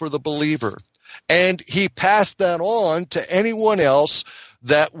example for the believer. And he passed that on to anyone else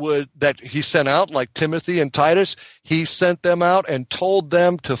that he sent out, like Timothy and Titus. He sent them out and told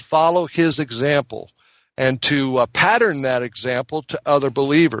them to follow his example and to pattern that example to other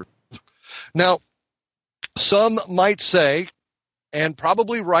believers. Now, some might say, and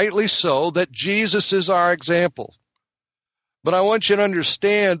probably rightly so, that Jesus is our example. But I want you to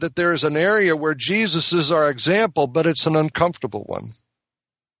understand that there is an area where Jesus is our example, but it's an uncomfortable one.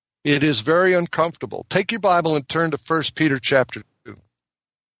 It is very uncomfortable. Take your Bible and turn to 1 Peter chapter 2.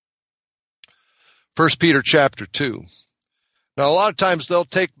 1 Peter chapter 2. Now, a lot of times they'll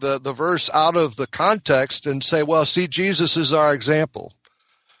take the verse out of the context and say, well, see, Jesus is our example.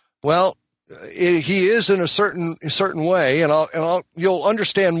 Well, he is in a certain way, and you'll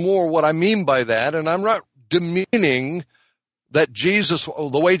understand more what I mean by that. And I'm not demeaning that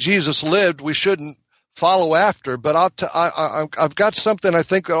the way Jesus lived, we shouldn't follow after. But I've got something I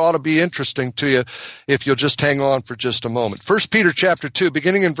think that ought to be interesting to you if you'll just hang on for just a moment. 1 Peter chapter 2,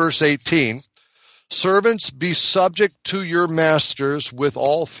 beginning in verse 18, servants, be subject to your masters with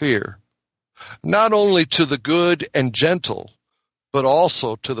all fear, not only to the good and gentle, but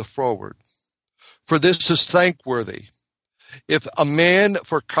also to the froward. For this is thankworthy. If a man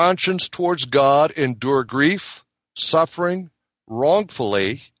for conscience towards God endure grief, suffering,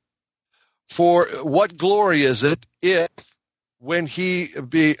 wrongfully, for what glory is it if, when he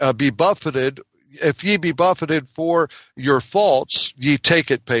be buffeted, if ye be buffeted for your faults, ye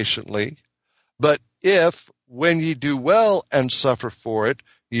take it patiently? But if, when ye do well and suffer for it,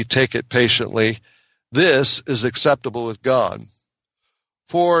 ye take it patiently, this is acceptable with God.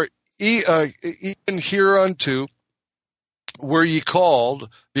 For even hereunto were ye called,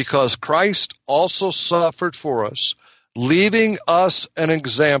 because Christ also suffered for us, leaving us an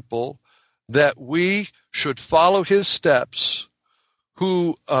example that we should follow his steps,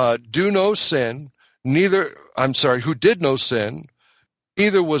 who did no sin, neither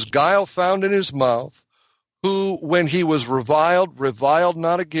was guile found in his mouth, who, when he was reviled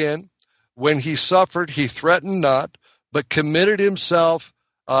not again, when he suffered, he threatened not, but committed himself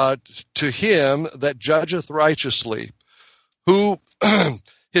to him that judgeth righteously, who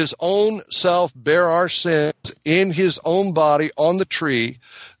his own self bare our sins in his own body on the tree,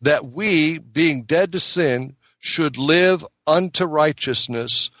 that we, being dead to sin, should live unto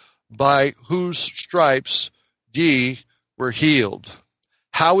righteousness, by whose stripes ye were healed.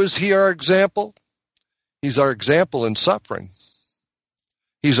 How is he our example? He's our example in suffering.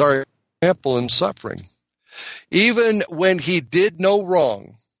 He's our example in suffering. Even when he did no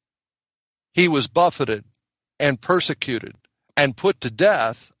wrong, he was buffeted and persecuted and put to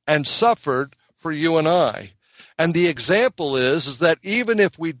death and suffered for you and I. And the example is that even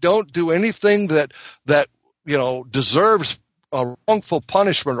if we don't do anything that deserves a wrongful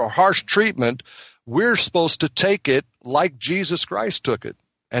punishment or harsh treatment, we're supposed to take it like Jesus Christ took it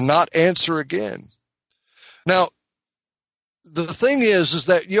and not answer again. Now, the thing is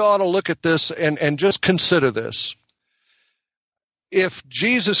that you ought to look at this and just consider this. If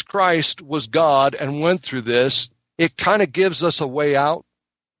Jesus Christ was God and went through this, it kind of gives us a way out,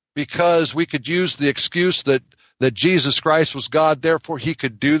 because we could use the excuse that Jesus Christ was God, therefore he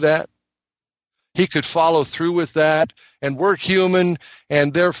could do that. He could follow through with that, and we're human,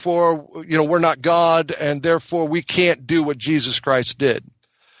 and therefore, we're not God, and therefore we can't do what Jesus Christ did.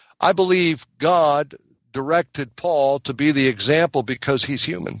 I believe God directed Paul to be the example because he's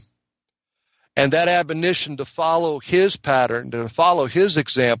human. And that admonition to follow his pattern, to follow his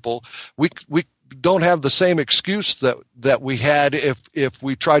example, we don't have the same excuse that we had if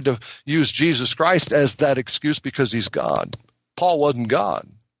we tried to use Jesus Christ as that excuse because he's God. Paul wasn't God.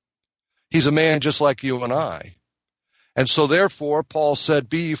 He's a man just like you and I. And so therefore, Paul said,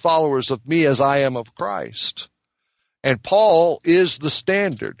 be ye followers of me as I am of Christ. And Paul is the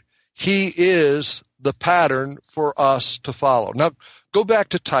standard. He is the pattern for us to follow. Now, go back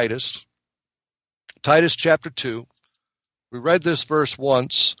to Titus. Titus chapter 2. We read this verse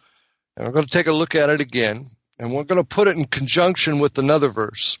once, and we're going to take a look at it again, and we're going to put it in conjunction with another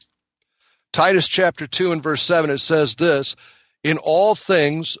verse. Titus chapter 2 and verse 7, it says this, in all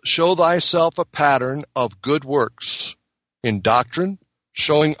things show thyself a pattern of good works, in doctrine,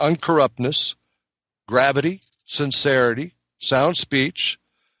 showing uncorruptness, gravity, sincerity, sound speech,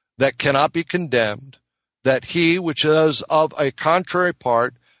 that cannot be condemned, that he which is of a contrary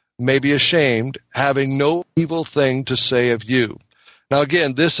part may be ashamed, having no evil thing to say of you. Now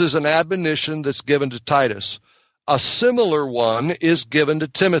again, this is an admonition that's given to Titus. A similar one is given to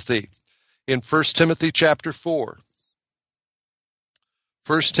Timothy in 1 Timothy chapter 4.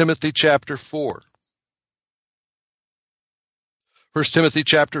 1 Timothy chapter 4. 1 Timothy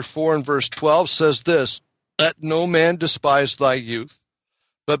chapter 4 and verse 12 says this, let no man despise thy youth,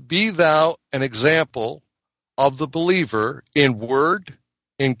 but be thou an example of the believer in word,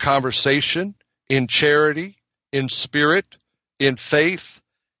 in conversation, in charity, in spirit, in faith,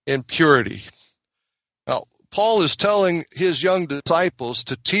 in purity. Now, Paul is telling his young disciples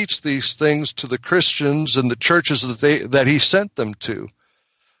to teach these things to the Christians and the churches that he sent them to.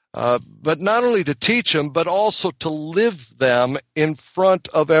 But not only to teach them, but also to live them in front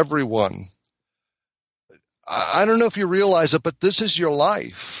of everyone. I don't know if you realize it, but this is your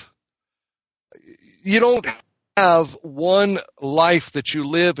life. You don't have one life that you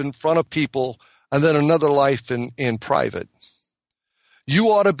live in front of people and then another life in private.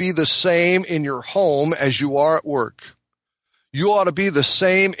 You ought to be the same in your home as you are at work. You ought to be the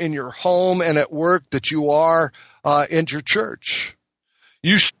same in your home and at work that you are in your church.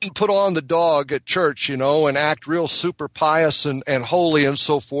 You shouldn't put on the dog at church, and act real super pious and holy and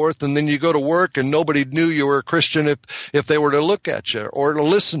so forth, and then you go to work and nobody knew you were a Christian if they were to look at you or to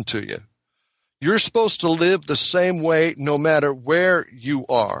listen to you. You're supposed to live the same way no matter where you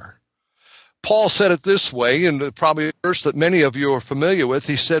are. Paul said it this way, and probably a verse that many of you are familiar with.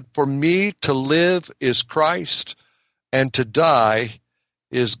 He said, "For me to live is Christ, and to die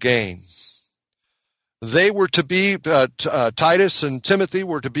is gain." They were to be, Titus and Timothy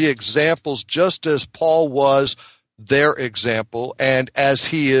were to be examples just as Paul was their example and as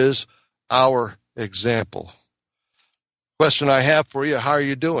he is our example. Question I have for you, how are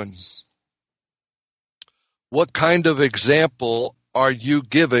you doing? What kind of example are you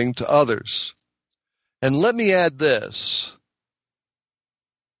giving to others? And let me add this.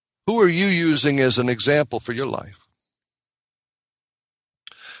 Who are you using as an example for your life?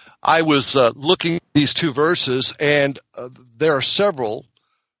 I was looking at these two verses, and there are several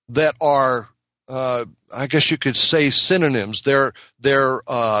that are, I guess you could say, synonyms. They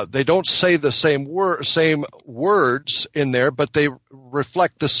don't say the same words in there, but they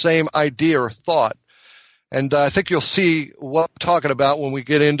reflect the same idea or thought. And I think you'll see what I'm talking about when we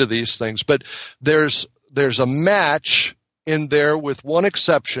get into these things. But there's a match in there with one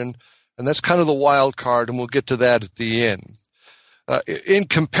exception, and that's kind of the wild card, and we'll get to that at the end. In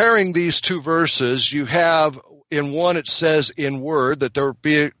comparing these two verses, you have in one it says in word, that there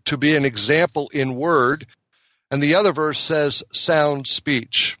be to be an example in word, and the other verse says sound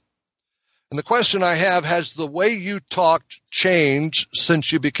speech. And the question I have, has the way you talked changed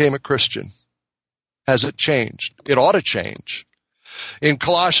since you became a Christian? Has it changed? It ought to change. In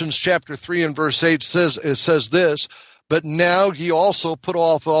Colossians chapter 3 and verse 8 it says this, "But now ye also put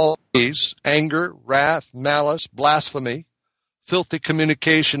off all these, anger, wrath, malice, blasphemy, filthy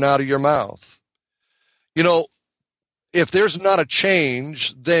communication out of your mouth." If there's not a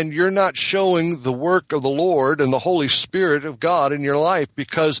change, then you're not showing the work of the Lord and the Holy Spirit of God in your life,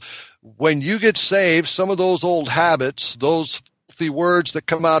 because when you get saved, some of those old habits, those filthy words that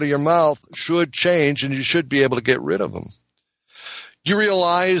come out of your mouth should change, and you should be able to get rid of them. You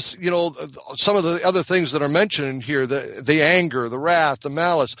realize, some of the other things that are mentioned in here, the anger, the wrath, the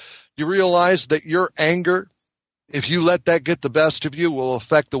malice, you realize that your anger, if you let that get the best of you, will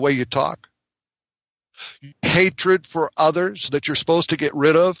affect the way you talk. Hatred for others that you're supposed to get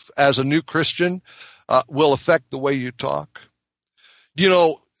rid of as a new Christian will affect the way you talk.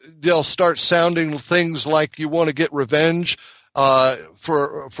 They'll start sounding things like you want to get revenge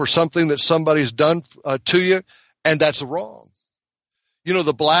for something that somebody's done to you, and that's wrong.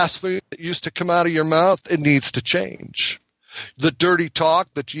 The blasphemy that used to come out of your mouth, it needs to change. The dirty talk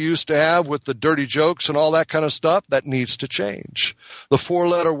that you used to have with the dirty jokes and all that kind of stuff, that needs to change. The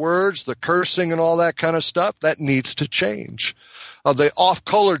four-letter words, the cursing and all that kind of stuff, that needs to change. The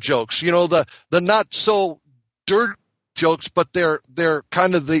off-color jokes, the not so dirty jokes, but they're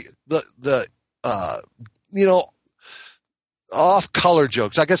kind of the off-color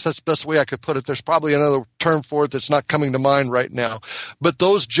jokes. I guess that's the best way I could put it. There's probably another term for it that's not coming to mind right now. But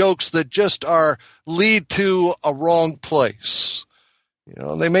those jokes that just lead to a wrong place.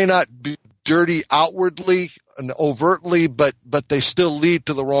 They may not be dirty outwardly and overtly, but they still lead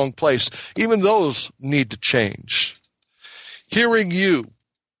to the wrong place. Even those need to change. Hearing you,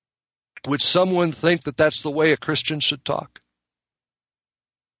 would someone think that that's the way a Christian should talk?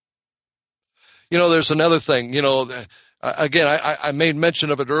 There's another thing, again, I made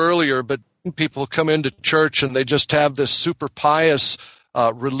mention of it earlier, but people come into church and they just have this super pious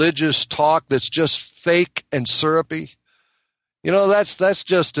religious talk that's just fake and syrupy. That's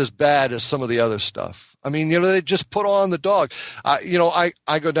just as bad as some of the other stuff. They just put on the dog.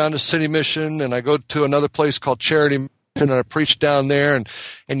 I go down to City Mission, and I go to another place called Charity Mission, and I preach down there, and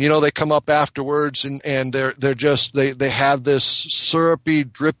they come up afterwards, and they're just they have this syrupy,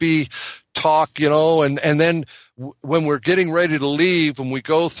 drippy talk, and then when we're getting ready to leave, and we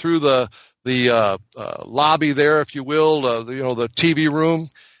go through the lobby there, if you will, the TV room,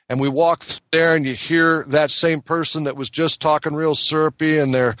 and we walk there, and you hear that same person that was just talking real syrupy,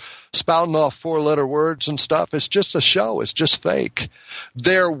 and they're spouting off four-letter words and stuff. It's just a show. It's just fake.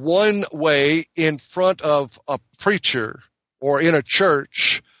 They're one way in front of a preacher or in a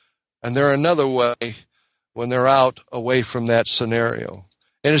church, and they're another way when they're out away from that scenario.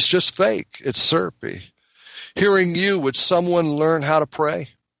 And it's just fake. It's syrupy. Hearing you, would someone learn how to pray?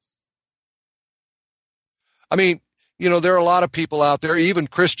 There are a lot of people out there, even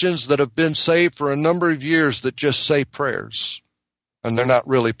Christians that have been saved for a number of years, that just say prayers, and they're not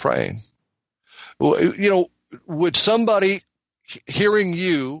really praying. Would somebody hearing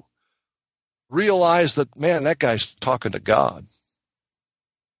you realize that, man, that guy's talking to God.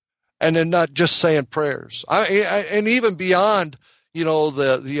 And then not just saying prayers. And even beyond,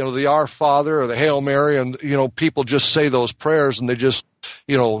 the Our Father or the Hail Mary, and, people just say those prayers and they just,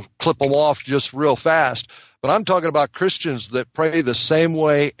 clip them off just real fast. But I'm talking about Christians that pray the same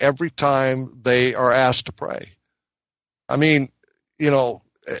way every time they are asked to pray. I mean,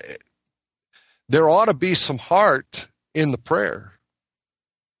 there ought to be some heart in the prayer.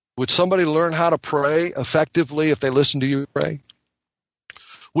 Would somebody learn how to pray effectively if they listen to you pray?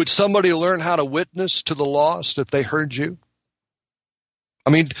 Would somebody learn how to witness to the lost if they heard you? I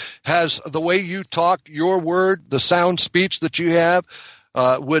mean, has the way you talk, your word, the sound speech that you have,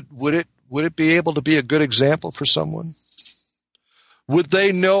 would it be able to be a good example for someone? Would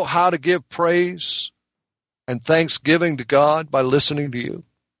they know how to give praise and thanksgiving to God by listening to you?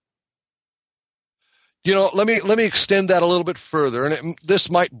 Let me extend that a little bit further, and this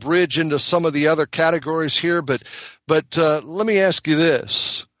might bridge into some of the other categories here. But let me ask you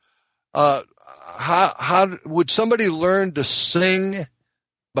this: how would somebody learn to sing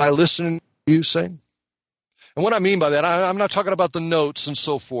by listening to you sing? And what I mean by that, I'm not talking about the notes and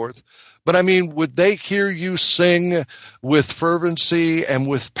so forth, but I mean, would they hear you sing with fervency and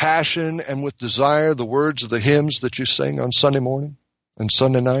with passion and with desire the words of the hymns that you sing on Sunday morning and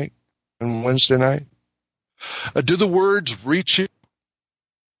Sunday night and Wednesday night? Do the words reach you?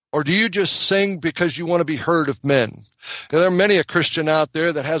 Or do you just sing because you want to be heard of men? There are many a Christian out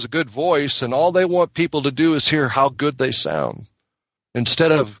there that has a good voice, and all they want people to do is hear how good they sound,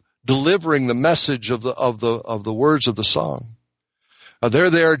 instead of delivering the message of the words of the song.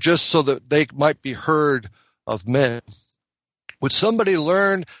 They're there just so that they might be heard of men. Would somebody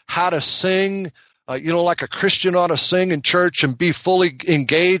learn how to sing, like a Christian ought to sing in church and be fully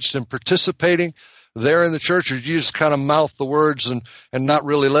engaged and participating there in the church, or do you just kind of mouth the words and not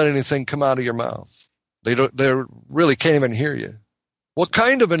really let anything come out of your mouth? They really can't even hear you. What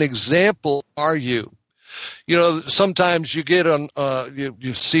kind of an example are you? Sometimes you get on,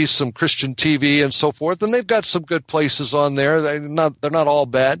 you see some Christian TV and so forth, and they've got some good places on there. They're not all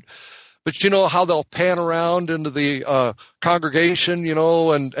bad, but how they'll pan around into the congregation,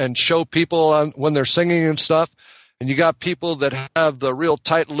 and show people when they're singing and stuff. And you got people that have the real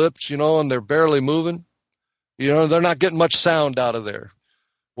tight lips, and they're barely moving. They're not getting much sound out of there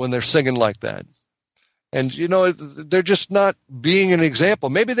when they're singing like that. And, they're just not being an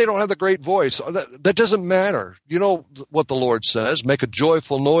example. Maybe they don't have the great voice. That doesn't matter. You know what the Lord says: make a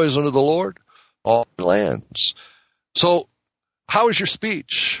joyful noise unto the Lord, all lands. So how is your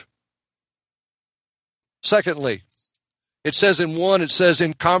speech? Secondly, it says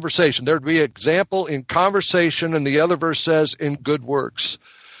in conversation. There'd be an example in conversation, and the other verse says in good works.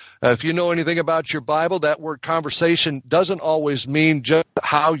 If you know anything about your Bible, that word conversation doesn't always mean just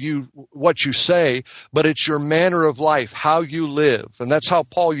what you say, but it's your manner of life, how you live. And that's how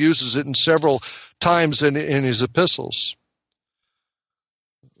Paul uses it in several times in his epistles.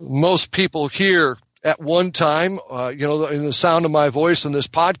 Most people here at one time, in the sound of my voice in this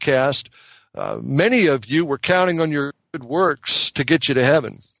podcast, many of you were counting on your good works to get you to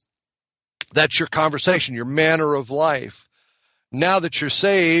heaven. That's your conversation, your manner of life. Now that you're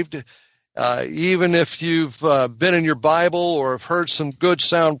saved, even if you've been in your Bible or have heard some good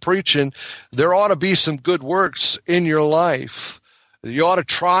sound preaching, there ought to be some good works in your life. You ought to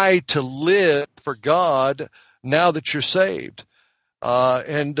try to live for God now that you're saved. You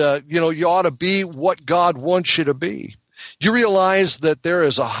ought to be what God wants you to be. Do you realize that there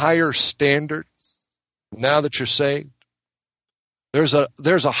is a higher standard now that you're saved? There's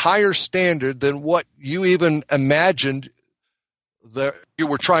a higher standard than what you even imagined that you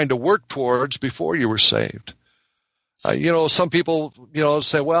were trying to work towards before you were saved. Some people,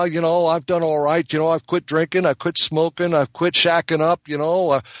 say, well, I've done all right. I've quit drinking. I quit smoking. I've quit shacking up.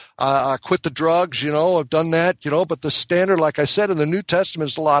 I quit the drugs. I've done that. But the standard, like I said, in the New Testament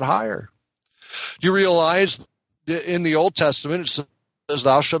is a lot higher. Do you realize in the Old Testament it says,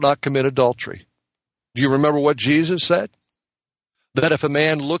 thou shalt not commit adultery? Do you remember what Jesus said? That if a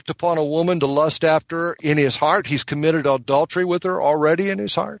man looked upon a woman to lust after her in his heart, he's committed adultery with her already in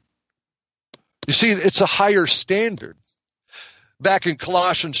his heart. You see, it's a higher standard. Back in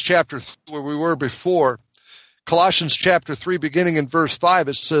Colossians chapter 3, where we were before, Colossians chapter 3, beginning in verse 5,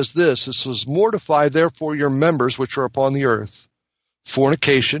 it says this. It says, mortify therefore your members which are upon the earth: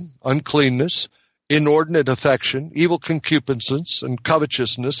 fornication, uncleanness, inordinate affection, evil concupiscence, and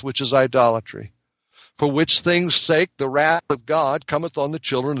covetousness, which is idolatry. For which things' sake the wrath of God cometh on the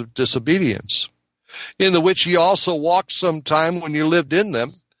children of disobedience, in the which ye also walked sometime when you lived in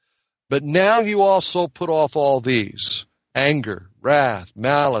them. But now you also put off all these: anger, wrath,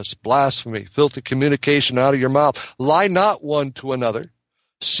 malice, blasphemy, filthy communication out of your mouth. Lie not one to another,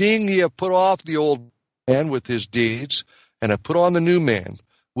 seeing ye have put off the old man with his deeds, and have put on the new man,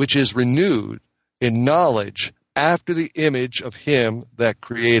 which is renewed in knowledge after the image of him that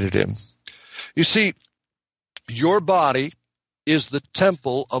created him. You see, your body is the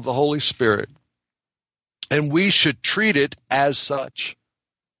temple of the Holy Spirit, and we should treat it as such,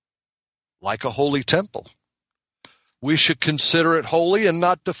 like a holy temple. We should consider it holy and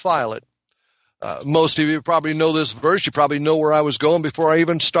not defile it. Most of you probably know this verse. You probably know where I was going before I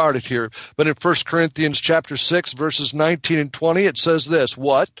even started here. But in 1 Corinthians chapter 6, verses 19 and 20, it says this,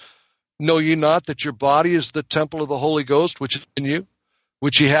 "What? Know ye not that your body is the temple of the Holy Ghost, which is in you,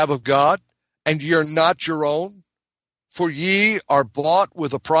 which ye have of God, and ye are not your own? For ye are bought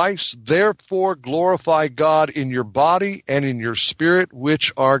with a price. Therefore glorify God in your body and in your spirit,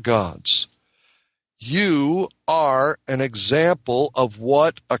 which are God's." You are an example of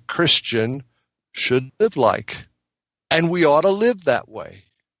what a Christian should live like, and we ought to live that way.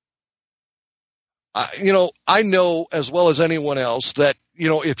 I know as well as anyone else that,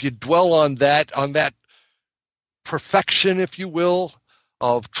 if you dwell on that perfection, if you will,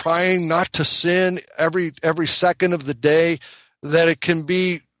 of trying not to sin every second of the day, that it can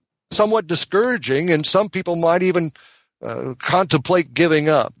be somewhat discouraging, and some people might even contemplate giving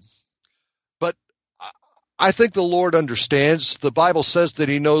up. But I think the Lord understands. The Bible says that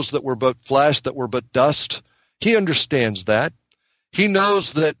he knows that we're but flesh, that we're but dust. He understands that. He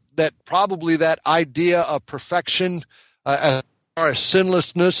knows that probably that idea of perfection as far as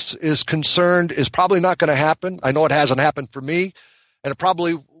sinlessness is concerned is probably not going to happen. I know it hasn't happened for me, and it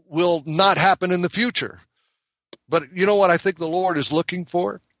probably will not happen in the future. But you know what I think the Lord is looking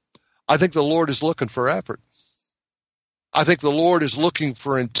for? I think the Lord is looking for effort. I think the Lord is looking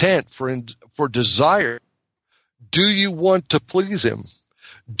for intent, for desire. Do you want to please him?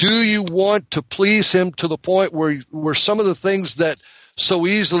 Do you want to please him to the point where some of the things that so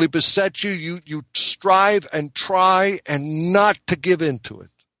easily beset you strive and try and not to give into it?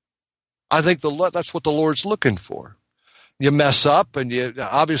 I think that's what the Lord's looking for. You mess up, and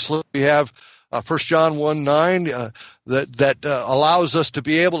obviously we have 1 John 1:9 that allows us to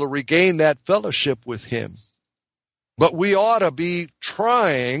be able to regain that fellowship with him. But we ought to be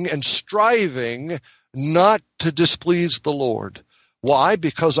trying and striving not to displease the Lord. Why?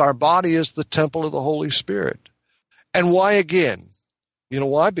 Because our body is the temple of the Holy Spirit. And why again? You know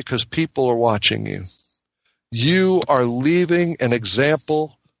why? Because people are watching you. You are leaving an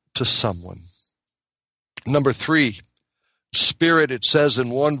example to someone. Number 3, spirit, it says in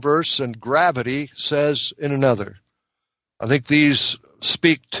one verse, and gravity says in another. I think these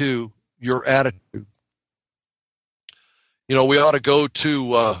speak to your attitude. We ought to go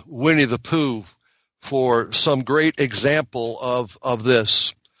to Winnie the Pooh for some great example of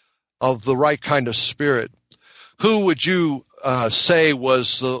this, of the right kind of spirit. Who would you say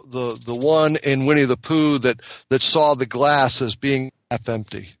was the one in Winnie the Pooh that saw the glass as being half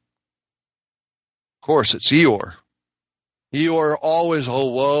empty? Of course, it's Eeyore. Eeyore always, "Oh,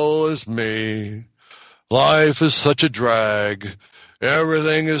 woe is me. Life is such a drag.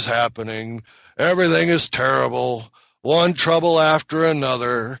 Everything is happening. Everything is terrible. One trouble after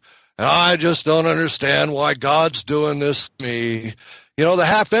another. And I just don't understand why God's doing this to me." The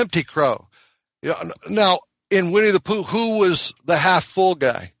half-empty crow. Now, in Winnie the Pooh, who was the half-full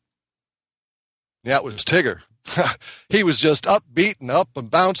guy? Yeah, it was Tigger. He was just upbeat and up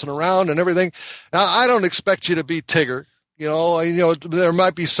and bouncing around and everything. Now, I don't expect you to be Tigger. There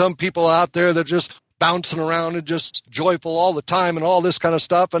might be some people out there that are just bouncing around and just joyful all the time and all this kind of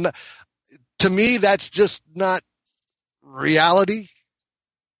stuff. And to me, that's just not reality.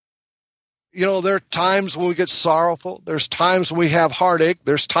 There are times when we get sorrowful. There's times when we have heartache.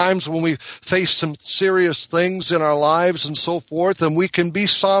 There's times when we face some serious things in our lives and so forth, and we can be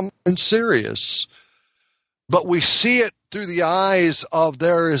somber and serious. But we see it through the eyes of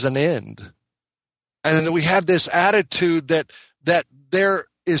there is an end. And then we have this attitude that there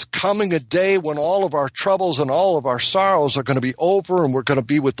is coming a day when all of our troubles and all of our sorrows are going to be over, and we're going to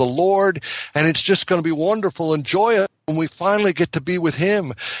be with the Lord, and it's just going to be wonderful and joyous when we finally get to be with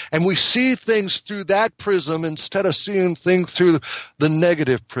him. And we see things through that prism instead of seeing things through the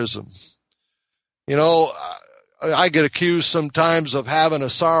negative prism. I get accused sometimes of having a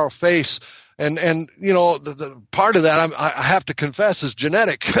sour face, and the part of that I have to confess is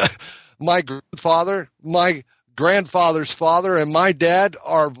genetic. My grandfather, my grandfather's father, and my dad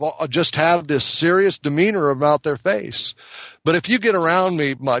just have this serious demeanor about their face. But if you get around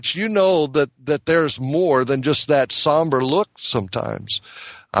me much, you know that there's more than just that somber look sometimes.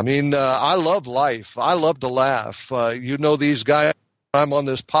 I mean, I love life. I love to laugh. You know, these guys I'm on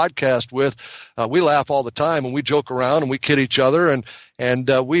this podcast with, we laugh all the time, and we joke around and we kid each other, and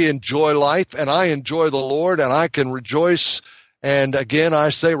we enjoy life, and I enjoy the Lord, and I can rejoice. And again, I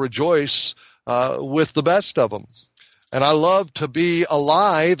say rejoice with the best of them. And I love to be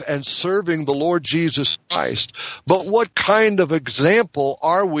alive and serving the Lord Jesus Christ. But what kind of example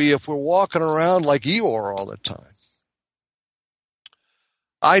are we if we're walking around like Eeyore all the time?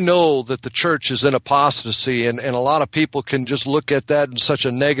 I know that the church is in apostasy, and a lot of people can just look at that in such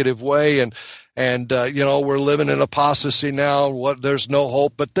a negative way, and you know, we're living in apostasy now. There's no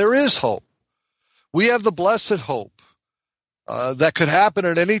hope, but there is hope. We have the blessed hope that could happen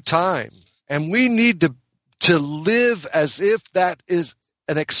at any time, and we need to live as if that is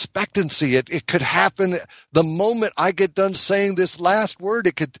an expectancy. It could happen the moment I get done saying this last word.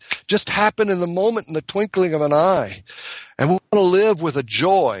 It could just happen in the moment, in the twinkling of an eye. And we want to live with a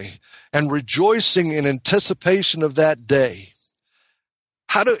joy and rejoicing in anticipation of that day.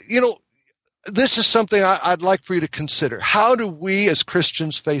 This is something I'd like for you to consider. How do we as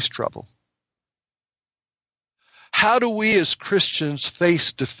Christians face trouble? How do we as Christians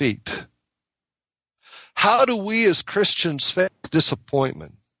face defeat? How do we as Christians face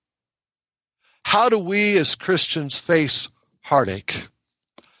disappointment? How do we as Christians face heartache?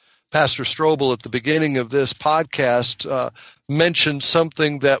 Pastor Strobel at the beginning of this podcast mentioned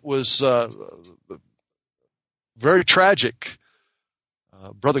something that was very tragic.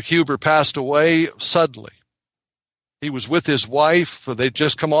 Brother Huber passed away suddenly. He was with his wife. They'd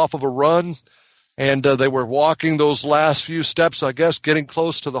just come off of a run, and they were walking those last few steps, I guess, getting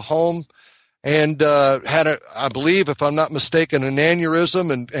close to the home, and had, I believe, if I'm not mistaken, an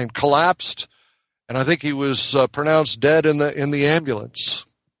aneurysm and collapsed. And I think he was pronounced dead in the ambulance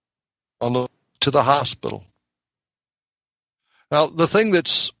to the hospital. Now, the thing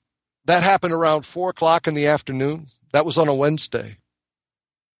that happened around 4 o'clock in the afternoon. That was on a Wednesday.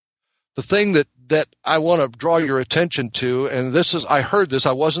 The thing that I want to draw your attention to, and I heard this,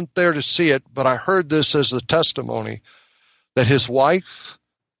 I wasn't there to see it, but I heard this as the testimony, that his wife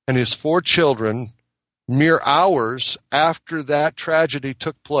and his 4 children, mere hours after that tragedy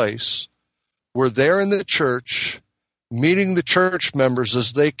took place, were there in the church, meeting the church members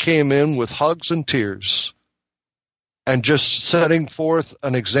as they came in with hugs and tears, and just setting forth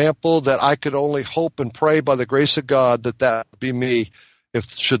an example that I could only hope and pray by the grace of God that would be me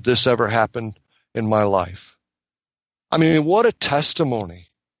should this ever happen in my life. I mean, what a testimony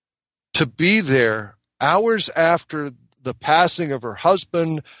to be there hours after the passing of her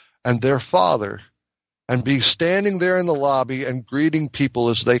husband and their father, and be standing there in the lobby and greeting people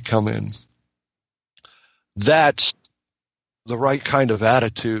as they come in. That's the right kind of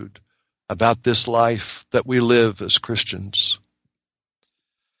attitude about this life that we live as Christians.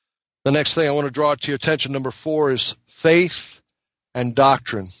 The next thing I want to draw to your attention, number 4, is faith and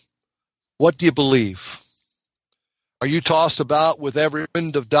doctrine. What do you believe? Are you tossed about with every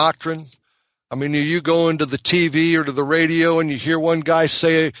wind of doctrine? I mean, you go into the TV or to the radio and you hear one guy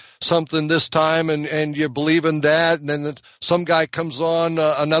say something this time and you believe in that, and then some guy comes on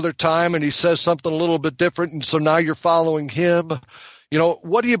another time and he says something a little bit different, and so now you're following him. You know,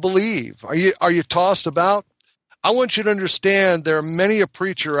 what do you believe? Are you tossed about? I want you to understand there are many a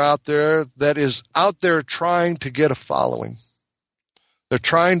preacher out there that is out there trying to get a following. They're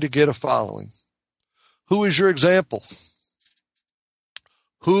trying to get a following. Who is your example?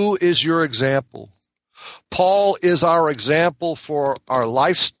 Who is your example? Paul is our example for our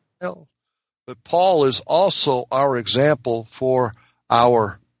lifestyle, but Paul is also our example for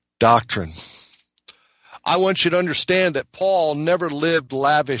our doctrine. I want you to understand that Paul never lived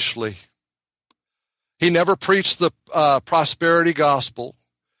lavishly. He never preached the prosperity gospel.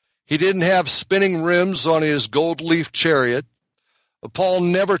 He didn't have spinning rims on his gold leaf chariot. Paul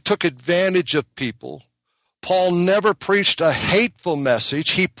never took advantage of people. Paul never preached a hateful message.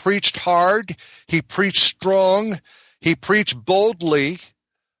 He preached hard. He preached strong. He preached boldly,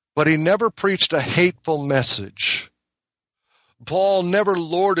 but he never preached a hateful message. Paul never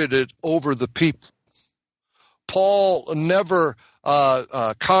lorded it over the people. Paul never,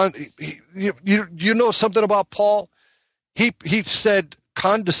 you know something about Paul? He said,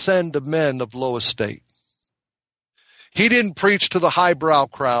 condescend to men of low estate. He didn't preach to the highbrow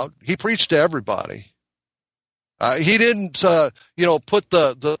crowd. He preached to everybody. He didn't, put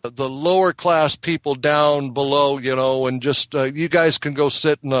the lower class people down below, and just you guys can go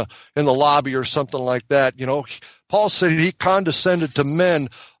sit in the lobby or something like that. Paul said he condescended to men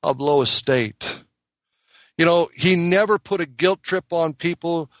of low estate. He never put a guilt trip on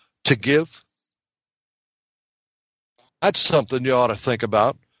people to give. That's something you ought to think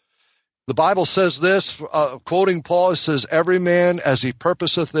about. The Bible says this, quoting Paul, it says, every man as he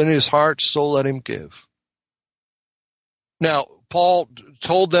purposeth in his heart, so let him give. Now, Paul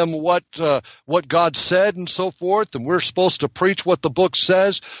told them what God said and so forth, and we're supposed to preach what the book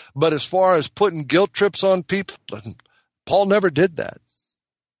says, but as far as putting guilt trips on people, Paul never did that.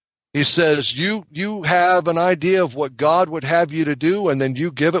 He says, you have an idea of what God would have you to do, and then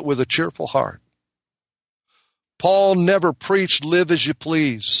you give it with a cheerful heart. Paul never preached live as you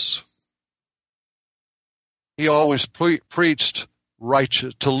please. He always preached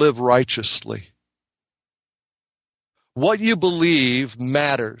to live righteously. What you believe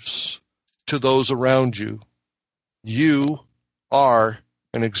matters to those around you. You are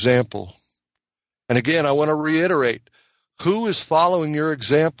an example. And again, I want to reiterate, who is following your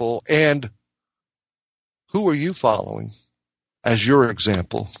example, and who are you following as your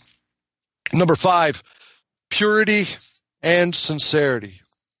example? Number 5, purity and sincerity.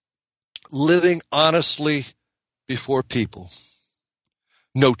 Living honestly before people.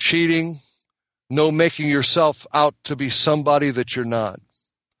 No cheating, no making yourself out to be somebody that you're not.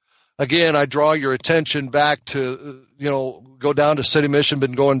 Again, I draw your attention back to, go down to City Mission,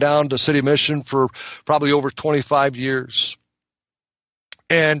 been going down to City Mission for probably over 25 years.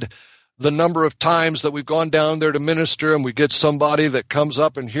 And the number of times that we've gone down there to minister and we get somebody that comes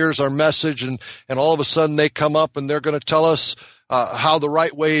up and hears our message and all of a sudden they come up and they're going to tell us how the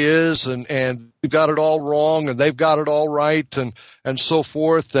right way is and we've got it all wrong and they've got it all right and so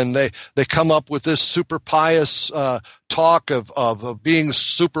forth. And they come up with this super pious talk of being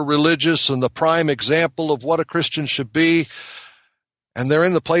super religious and the prime example of what a Christian should be. And they're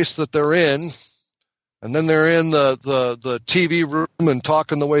in the place that they're in. And then they're in the TV room and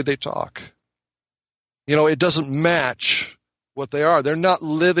talking the way they talk. It doesn't match what they are. They're not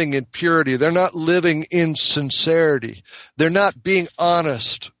living in purity. They're not living in sincerity. They're not being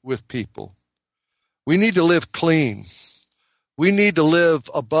honest with people. We need to live clean. We need to live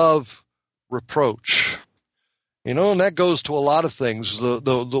above reproach. And that goes to a lot of things.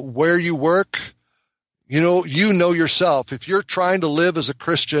 The where you work, you know yourself. If you're trying to live as a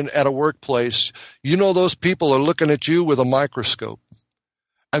Christian at a workplace, those people are looking at you with a microscope.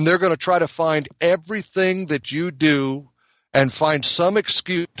 And they're going to try to find everything that you do and find some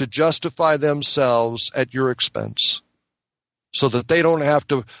excuse to justify themselves at your expense so that they don't have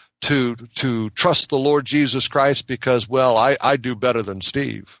to trust the Lord Jesus Christ because, I do better than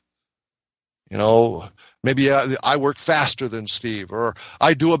Steve. Maybe I work faster than Steve, or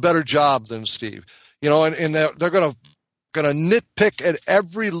I do a better job than Steve. And they're going to nitpick at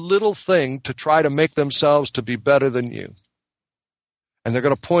every little thing to try to make themselves to be better than you. And they're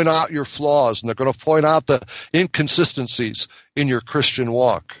going to point out your flaws, and they're going to point out the inconsistencies in your Christian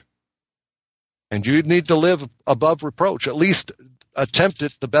walk. And you need to live above reproach, at least attempt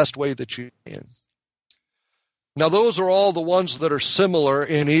it the best way that you can. Now, those are all the ones that are similar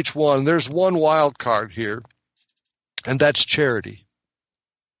in each one. There's one wild card here, and that's charity.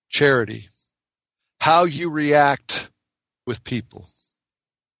 Charity. How you react with people.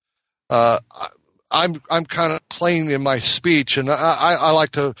 I'm kind of plain in my speech, and I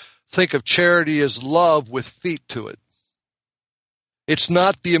like to think of charity as love with feet to it. It's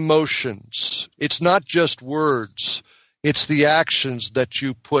not the emotions. It's not just words. It's the actions that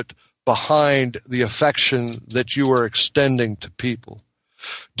you put behind the affection that you are extending to people.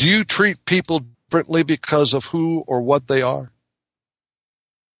 Do you treat people differently because of who or what they are?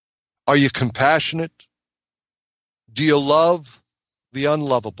 Are you compassionate? Do you love the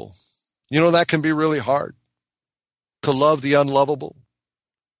unlovable? That can be really hard, to love the unlovable,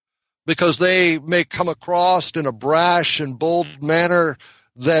 because they may come across in a brash and bold manner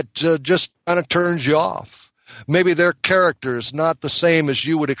that just kind of turns you off. Maybe their character is not the same as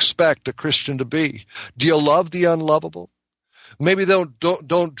you would expect a Christian to be. Do you love the unlovable? Maybe they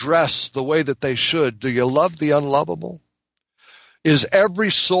don't dress the way that they should. Do you love the unlovable? Is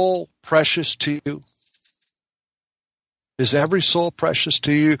every soul precious to you? Is every soul precious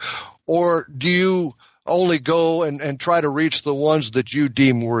to you? Or do you only go and try to reach the ones that you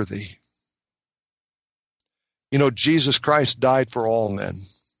deem worthy? Jesus Christ died for all men.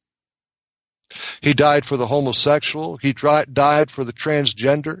 He died for the homosexual. He died for the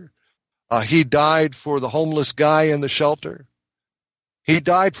transgender. He died for the homeless guy in the shelter. He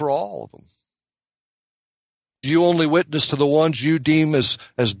died for all of them. Do you only witness to the ones you deem as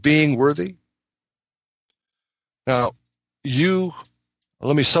being worthy? Now,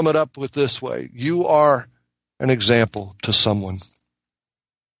 let me sum it up with this way. You are an example to someone.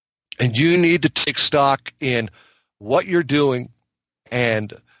 And you need to take stock in what you're doing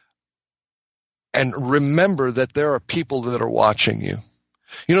and remember that there are people that are watching you.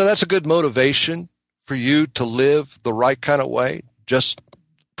 You know, that's a good motivation for you to live the right kind of way. Just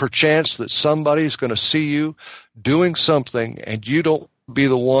perchance that somebody's going to see you doing something and you don't be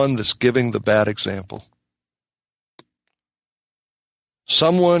the one that's giving the bad example.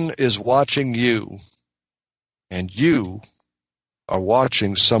 Someone is watching you and you are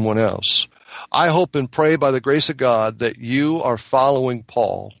watching someone else. I hope and pray by the grace of God that you are following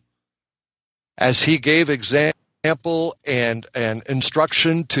Paul as he gave example and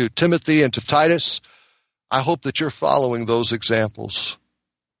instruction to Timothy and to Titus. I hope that you're following those examples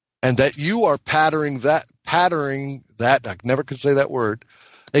and that you are patterning that, I never could say that word,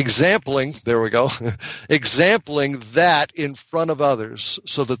 exampling, there we go, exampling that in front of others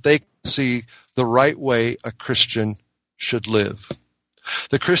so that they can see the right way a Christian should live.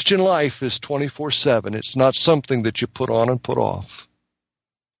 The Christian life is 24/7. It's not something that you put on and put off.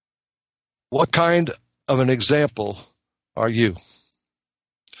 What kind of an example are you?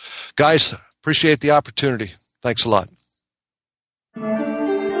 Guys, appreciate the opportunity. Thanks a lot.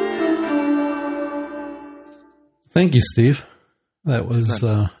 Thank you, Steve. That was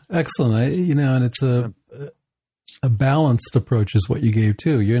excellent. And it's a balanced approach is what you gave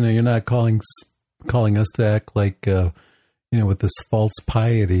too. You're not calling us to act like with this false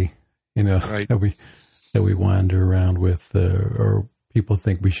piety, right, that we wander around with, or people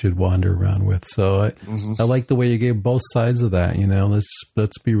think we should wander around with. So I like the way you gave both sides of that.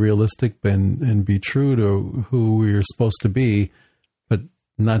 Let's be realistic and be true to who we're supposed to be, but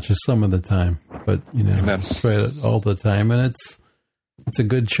not just some of the time, but try it all the time. And it's a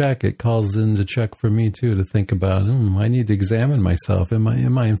good check. It calls into check for me too to think about. I need to examine myself. Am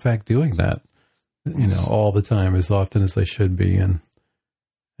I in fact doing that? All the time, as often as I should be, and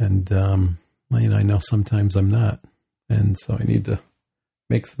I know sometimes I'm not, and so I need to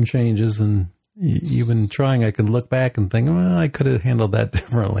make some changes. And even trying, I can look back and think, well, I could have handled that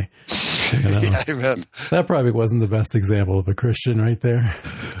differently. Yeah, amen. That probably wasn't the best example of a Christian right there.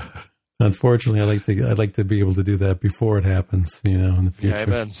 Unfortunately, I'd like to be able to do that before it happens, in the future. Yeah,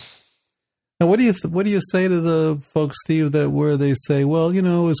 amen. Now, what do you say to the folks, Steve, where they say, well,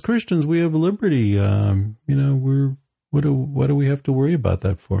 as Christians we have liberty, what do we have to worry about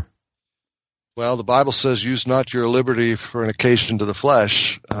that for? Well, the Bible says, "Use not your liberty for an occasion to the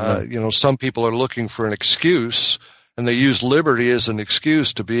flesh." Some people are looking for an excuse, and they use liberty as an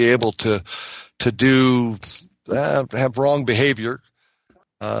excuse to be able to do have wrong behavior,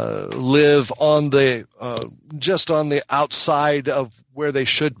 live on the just on the outside of where they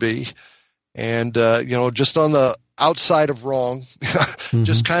should be. And, just on the outside of wrong,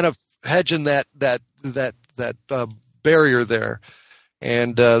 just kind of hedging that barrier there.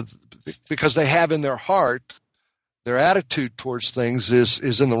 And because they have in their heart, their attitude towards things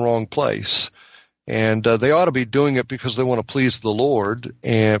is in the wrong place. And they ought to be doing it because they want to please the Lord,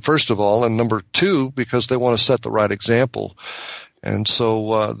 and first of all, and number two, because they want to set the right example. And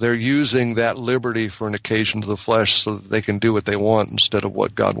so they're using that liberty for an occasion to the flesh so that they can do what they want instead of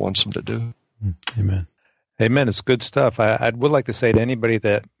what God wants them to do. Amen. Amen. It's good stuff. I would like to say to anybody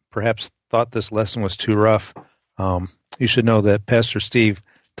that perhaps thought this lesson was too rough, you should know that Pastor Steve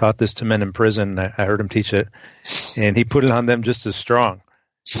taught this to men in prison. I heard him teach it, and he put it on them just as strong.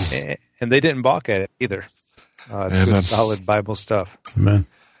 And they didn't balk at it either. It's good, solid Bible stuff. Amen.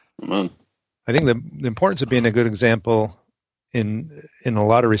 Amen. I think the importance of being a good example in a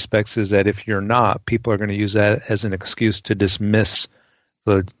lot of respects is that if you're not, people are going to use that as an excuse to dismiss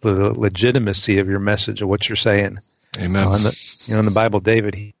the legitimacy of your message, of what you're saying. Amen. In the Bible,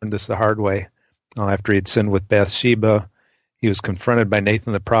 David, he learned this the hard way. After he had sinned with Bathsheba, he was confronted by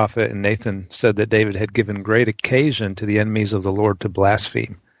Nathan the prophet, and Nathan said that David had given great occasion to the enemies of the Lord to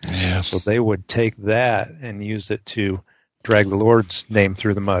blaspheme. Yes. So they would take that and use it to drag the Lord's name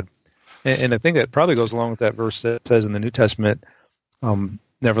through the mud. And I think that probably goes along with that verse that says in the New Testament,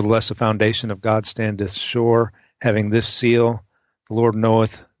 nevertheless, the foundation of God standeth sure, having this seal, the Lord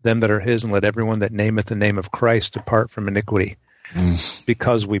knoweth them that are his, and let everyone that nameth the name of Christ depart from iniquity.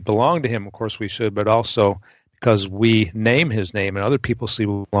 Because we belong to him, of course we should, but also because we name his name and other people see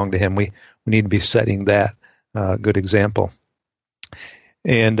we belong to him, we need to be setting that good example.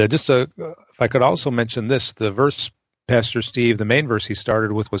 And if I could also mention this, the verse, Pastor Steve, the main verse he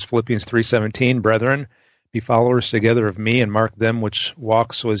started with was Philippians 3:17, "Brethren, be followers together of me, and mark them which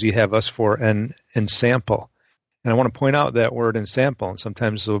walk so as ye have us for an ensample." And I want to point out that word ensample. And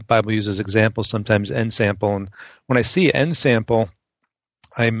sometimes the Bible uses example, sometimes ensample. And when I see ensample,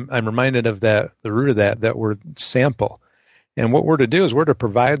 I'm reminded of the root of that word sample. And what we're to do is we're to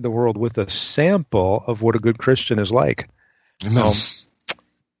provide the world with a sample of what a good Christian is like. A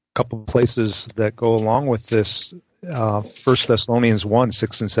couple of places that go along with this 1 Thessalonians 1,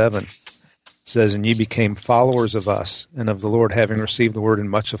 6 and 7 says, "And ye became followers of us, and of the Lord, having received the word in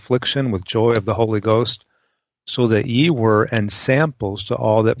much affliction, with joy of the Holy Ghost, so that ye were ensamples to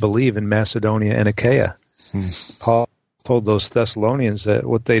all that believe in Macedonia and Achaia." Paul told those Thessalonians that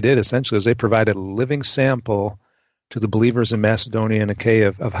what they did essentially is they provided a living sample to the believers in Macedonia and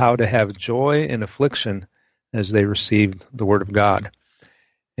Achaia of how to have joy in affliction as they received the word of God.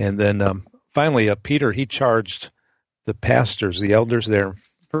 And then finally, Peter, he charged the pastors, the elders there,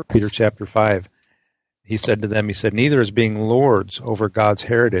 Peter chapter 5. He said to them, he said, "Neither as being lords over God's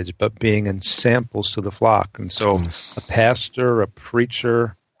heritage, but being ensamples to the flock." And so a pastor, a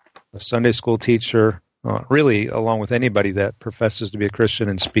preacher, a Sunday school teacher, really, along with anybody that professes to be a Christian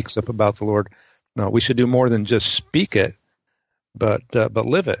and speaks up about the Lord, we should do more than just speak it, but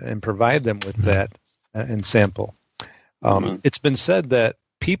live it and provide them with that ensample. It's been said that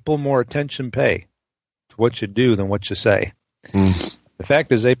people more attention pay to what you do than what you say. The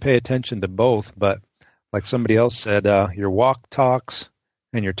fact is they pay attention to both, but like somebody else said, your walk talks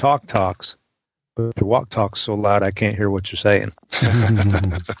and your talk talks, but your walk talks so loud I can't hear what you're saying.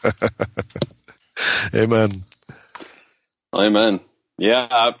 Amen. Amen.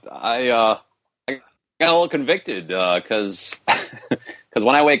 Yeah, I got a little convicted because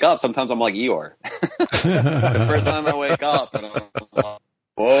when I wake up, sometimes I'm like Eeyore. The first time I wake up, and I'm like,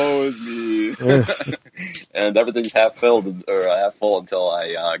 "Woe is me," and everything's half filled or half full until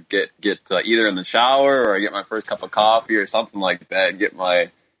I get either in the shower or I get my first cup of coffee or something like that, and get my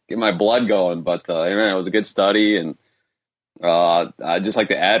blood going. But it was a good study, and I'd just like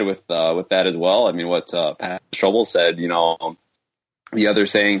to add with that as well. I mean, what Pastor Strobel said, the other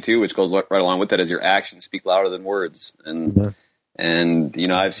saying too, which goes right along with that, is your actions speak louder than words. And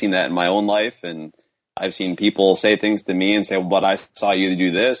I've seen that in my own life, and I've seen people say things to me and say, "Well, but I saw you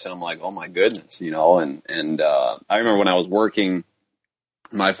do this," and I'm like, "Oh my goodness," And I remember when I was working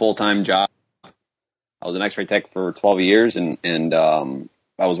my full-time job, I was an X-ray tech for 12 years, and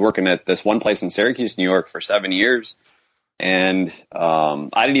I was working at this one place in Syracuse, New York, for 7 years. And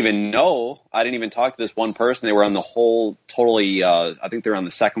I didn't even talk to this one person. They were on the whole, totally, I think they were on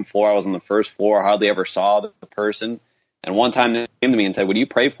the second floor. I was on the first floor. I hardly ever saw the person. And one time they came to me and said, "Would you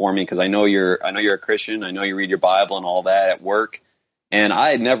pray for me? Because I know you're a Christian. I know you read your Bible and all that at work." And I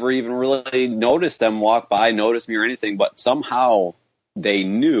had never even really noticed them walk by, notice me or anything. But somehow they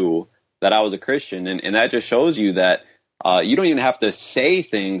knew that I was a Christian. And that just shows you that you don't even have to say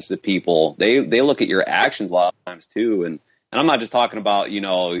things to people. They look at your actions a lot of times too. And I'm not just talking about,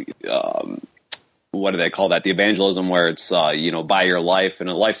 what do they call that? The evangelism where it's, by your life and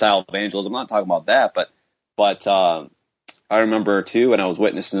a lifestyle evangelism. I'm not talking about that, but I remember too, when I was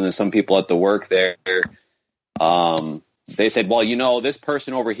witnessing to some people at the work there, they said, "Well, this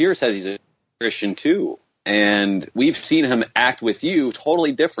person over here says he's a Christian too. And we've seen him act with you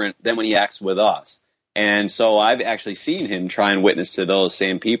totally different than when he acts with us. And so I've actually seen him try and witness to those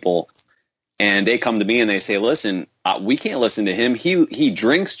same people. And they come to me and they say, "Listen, we can't listen to him. He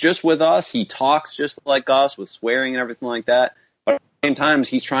drinks just with us. He talks just like us with swearing and everything like that. But at the same time,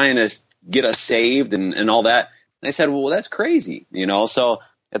 he's trying to get us saved and all that." And they said, "Well, that's crazy." So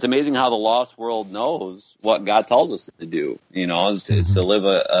it's amazing how the lost world knows what God tells us to do, is to live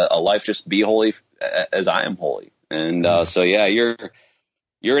a life, just be holy as I am holy. And so, yeah,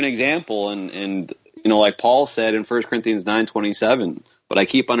 you're an example. And like Paul said in 1 Corinthians 9:27, "But I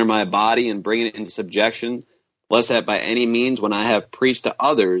keep under my body and bring it into subjection, lest that by any means, when I have preached to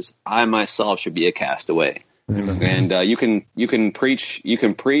others, I myself should be a castaway." And you can preach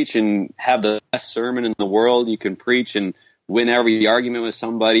and have the best sermon in the world. You can preach and win every argument with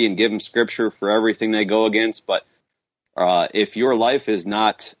somebody and give them scripture for everything they go against. But if your life is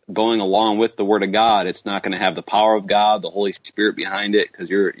not going along with the Word of God, it's not going to have the power of God, the Holy Spirit behind it, because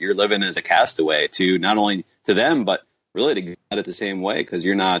you're living as a castaway to not only to them, but really to God at the same way, because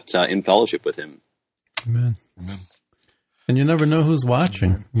you're not in fellowship with Him. Amen. Amen. And you never know who's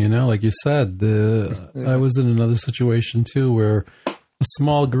watching. Like you said, I was in another situation too, where a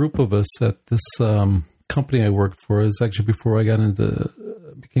small group of us at this company I worked for, is actually before I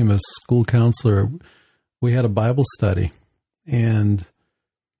became a school counselor, we had a Bible study, and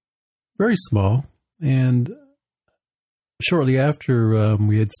very small. And shortly after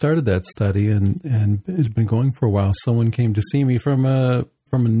we had started that study, and it had been going for a while, someone came to see me from a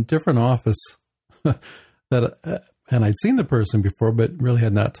different office and I'd seen the person before, but really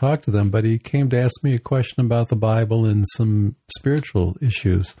had not talked to them. But he came to ask me a question about the Bible and some spiritual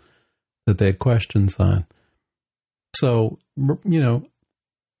issues that they had questions on. So,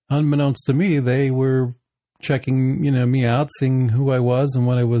 unbeknownst to me, they were checking, me out, seeing who I was and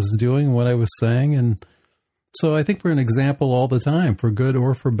what I was doing, what I was saying. And So I think we're an example all the time, for good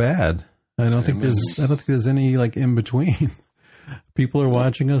or for bad. I don't think there's any like in between. People are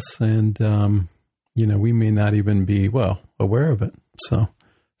watching us, and we may not even be aware of it. So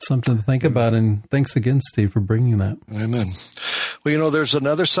something to think about. And thanks again, Steve, for bringing that. Amen. Well, there's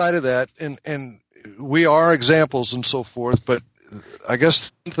another side of that, and we are examples and so forth. But I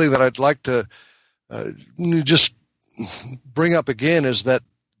guess the thing that I'd like to just bring up again is that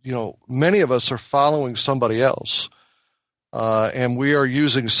many of us are following somebody else. And we are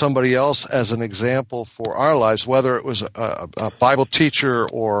using somebody else as an example for our lives, whether it was a Bible teacher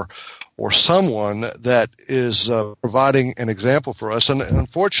or someone that is providing an example for us. And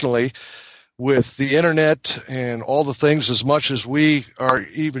unfortunately, with the internet and all the things, as much as we are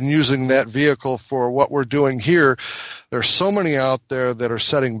even using that vehicle for what we're doing here, there's so many out there that are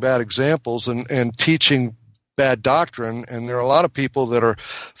setting bad examples and teaching bad doctrine, and there are a lot of people that are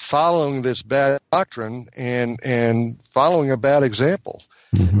following this bad doctrine and following a bad example.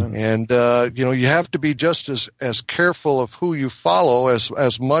 Mm-hmm. And you have to be just as careful of who you follow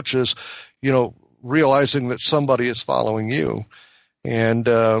as much as realizing that somebody is following you. And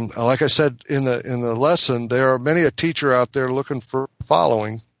like I said in the lesson, there are many a teacher out there looking for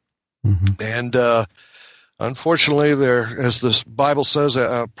following, mm-hmm. and unfortunately, there, as this Bible says,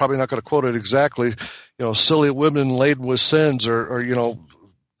 probably not going to quote it exactly, silly women laden with sins are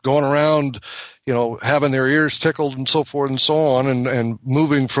going around, having their ears tickled and so forth and so on, and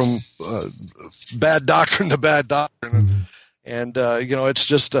moving from bad doctrine to bad doctrine. Mm-hmm. And, it's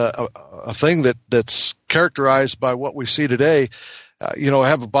just a thing that's characterized by what we see today. I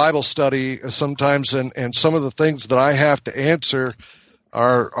have a Bible study sometimes, and some of the things that I have to answer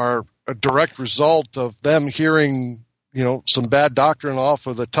are a direct result of them hearing, some bad doctrine off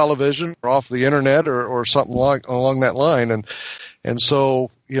of the television or off the internet or something along that line. And so,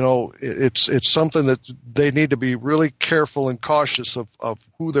 it's something that they need to be really careful and cautious of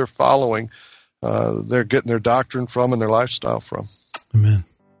who they're following, they're getting their doctrine from and their lifestyle from. Amen.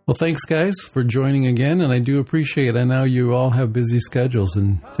 Well, thanks, guys, for joining again, and I do appreciate it. I know you all have busy schedules,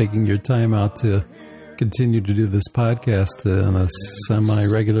 and taking your time out to continue to do this podcast on a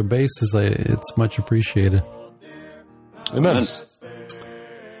semi-regular basis, it's much appreciated. Amen.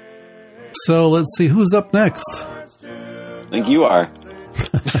 So let's see, who's up next? I think you are.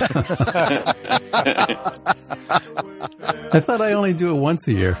 I thought I only do it once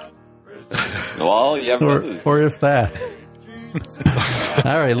a year. Well, you have or if that.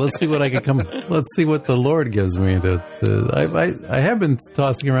 All right, let's see what I can come. Let's see what the Lord gives me I have been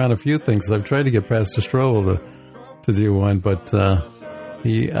tossing around a few things. I've tried to get Pastor Strobel to do one, but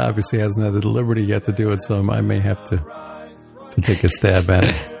he obviously hasn't had the liberty yet to do it, so I may have to take a stab at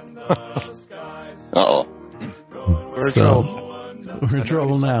it. Uh-oh. We're in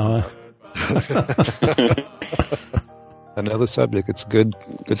trouble now, huh? Another subject. It's good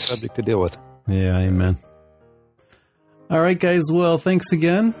subject to deal with. Yeah, amen. All right, guys. Well, thanks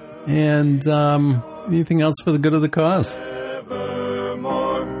again. And anything else for the good of the cause?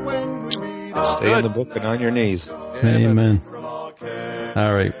 Stay in the book and on your knees. Amen.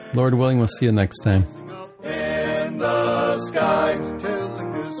 All right. Lord willing, we'll see you next time. In the sky,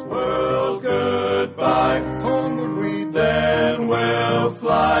 telling this world goodbye. Homeward we then will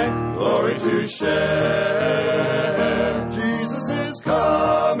fly, glory to share. Jesus is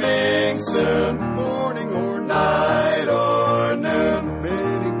coming soon, morning or night or noon.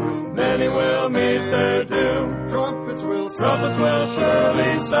 Many will meet their doom. Trumpets will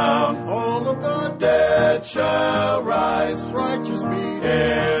surely sound. All of the dead shall rise. Righteous meet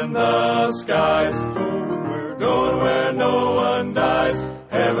in the skies. Going where no one dies.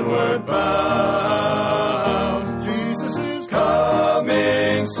 Heavenward bound. Jesus is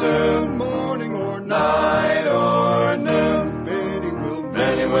coming soon. Morning or night or noon.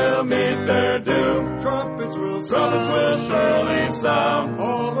 Many will meet their doom. Trumpets will surely sound.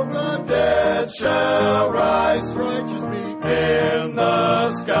 All of the dead shall rise. Righteous meet in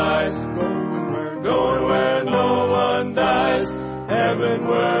the skies. Going where no one dies.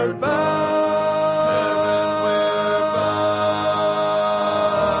 Heavenward bound.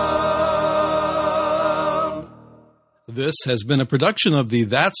 This has been a production of the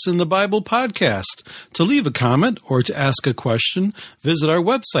That's in the Bible podcast. To leave a comment or to ask a question, visit our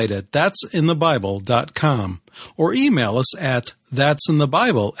website at that'sinthebible.com or email us at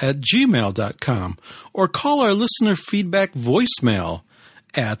that'sinthebible@gmail.com or call our listener feedback voicemail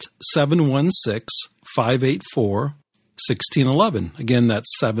at 716-584-1611. Again,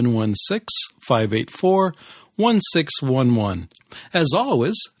 that's 716-584-1611. As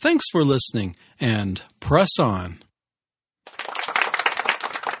always, thanks for listening and press on.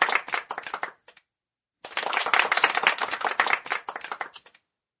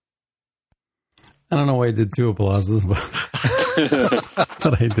 I don't know why I did 2 applauses, but,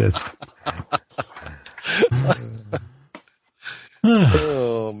 but I did.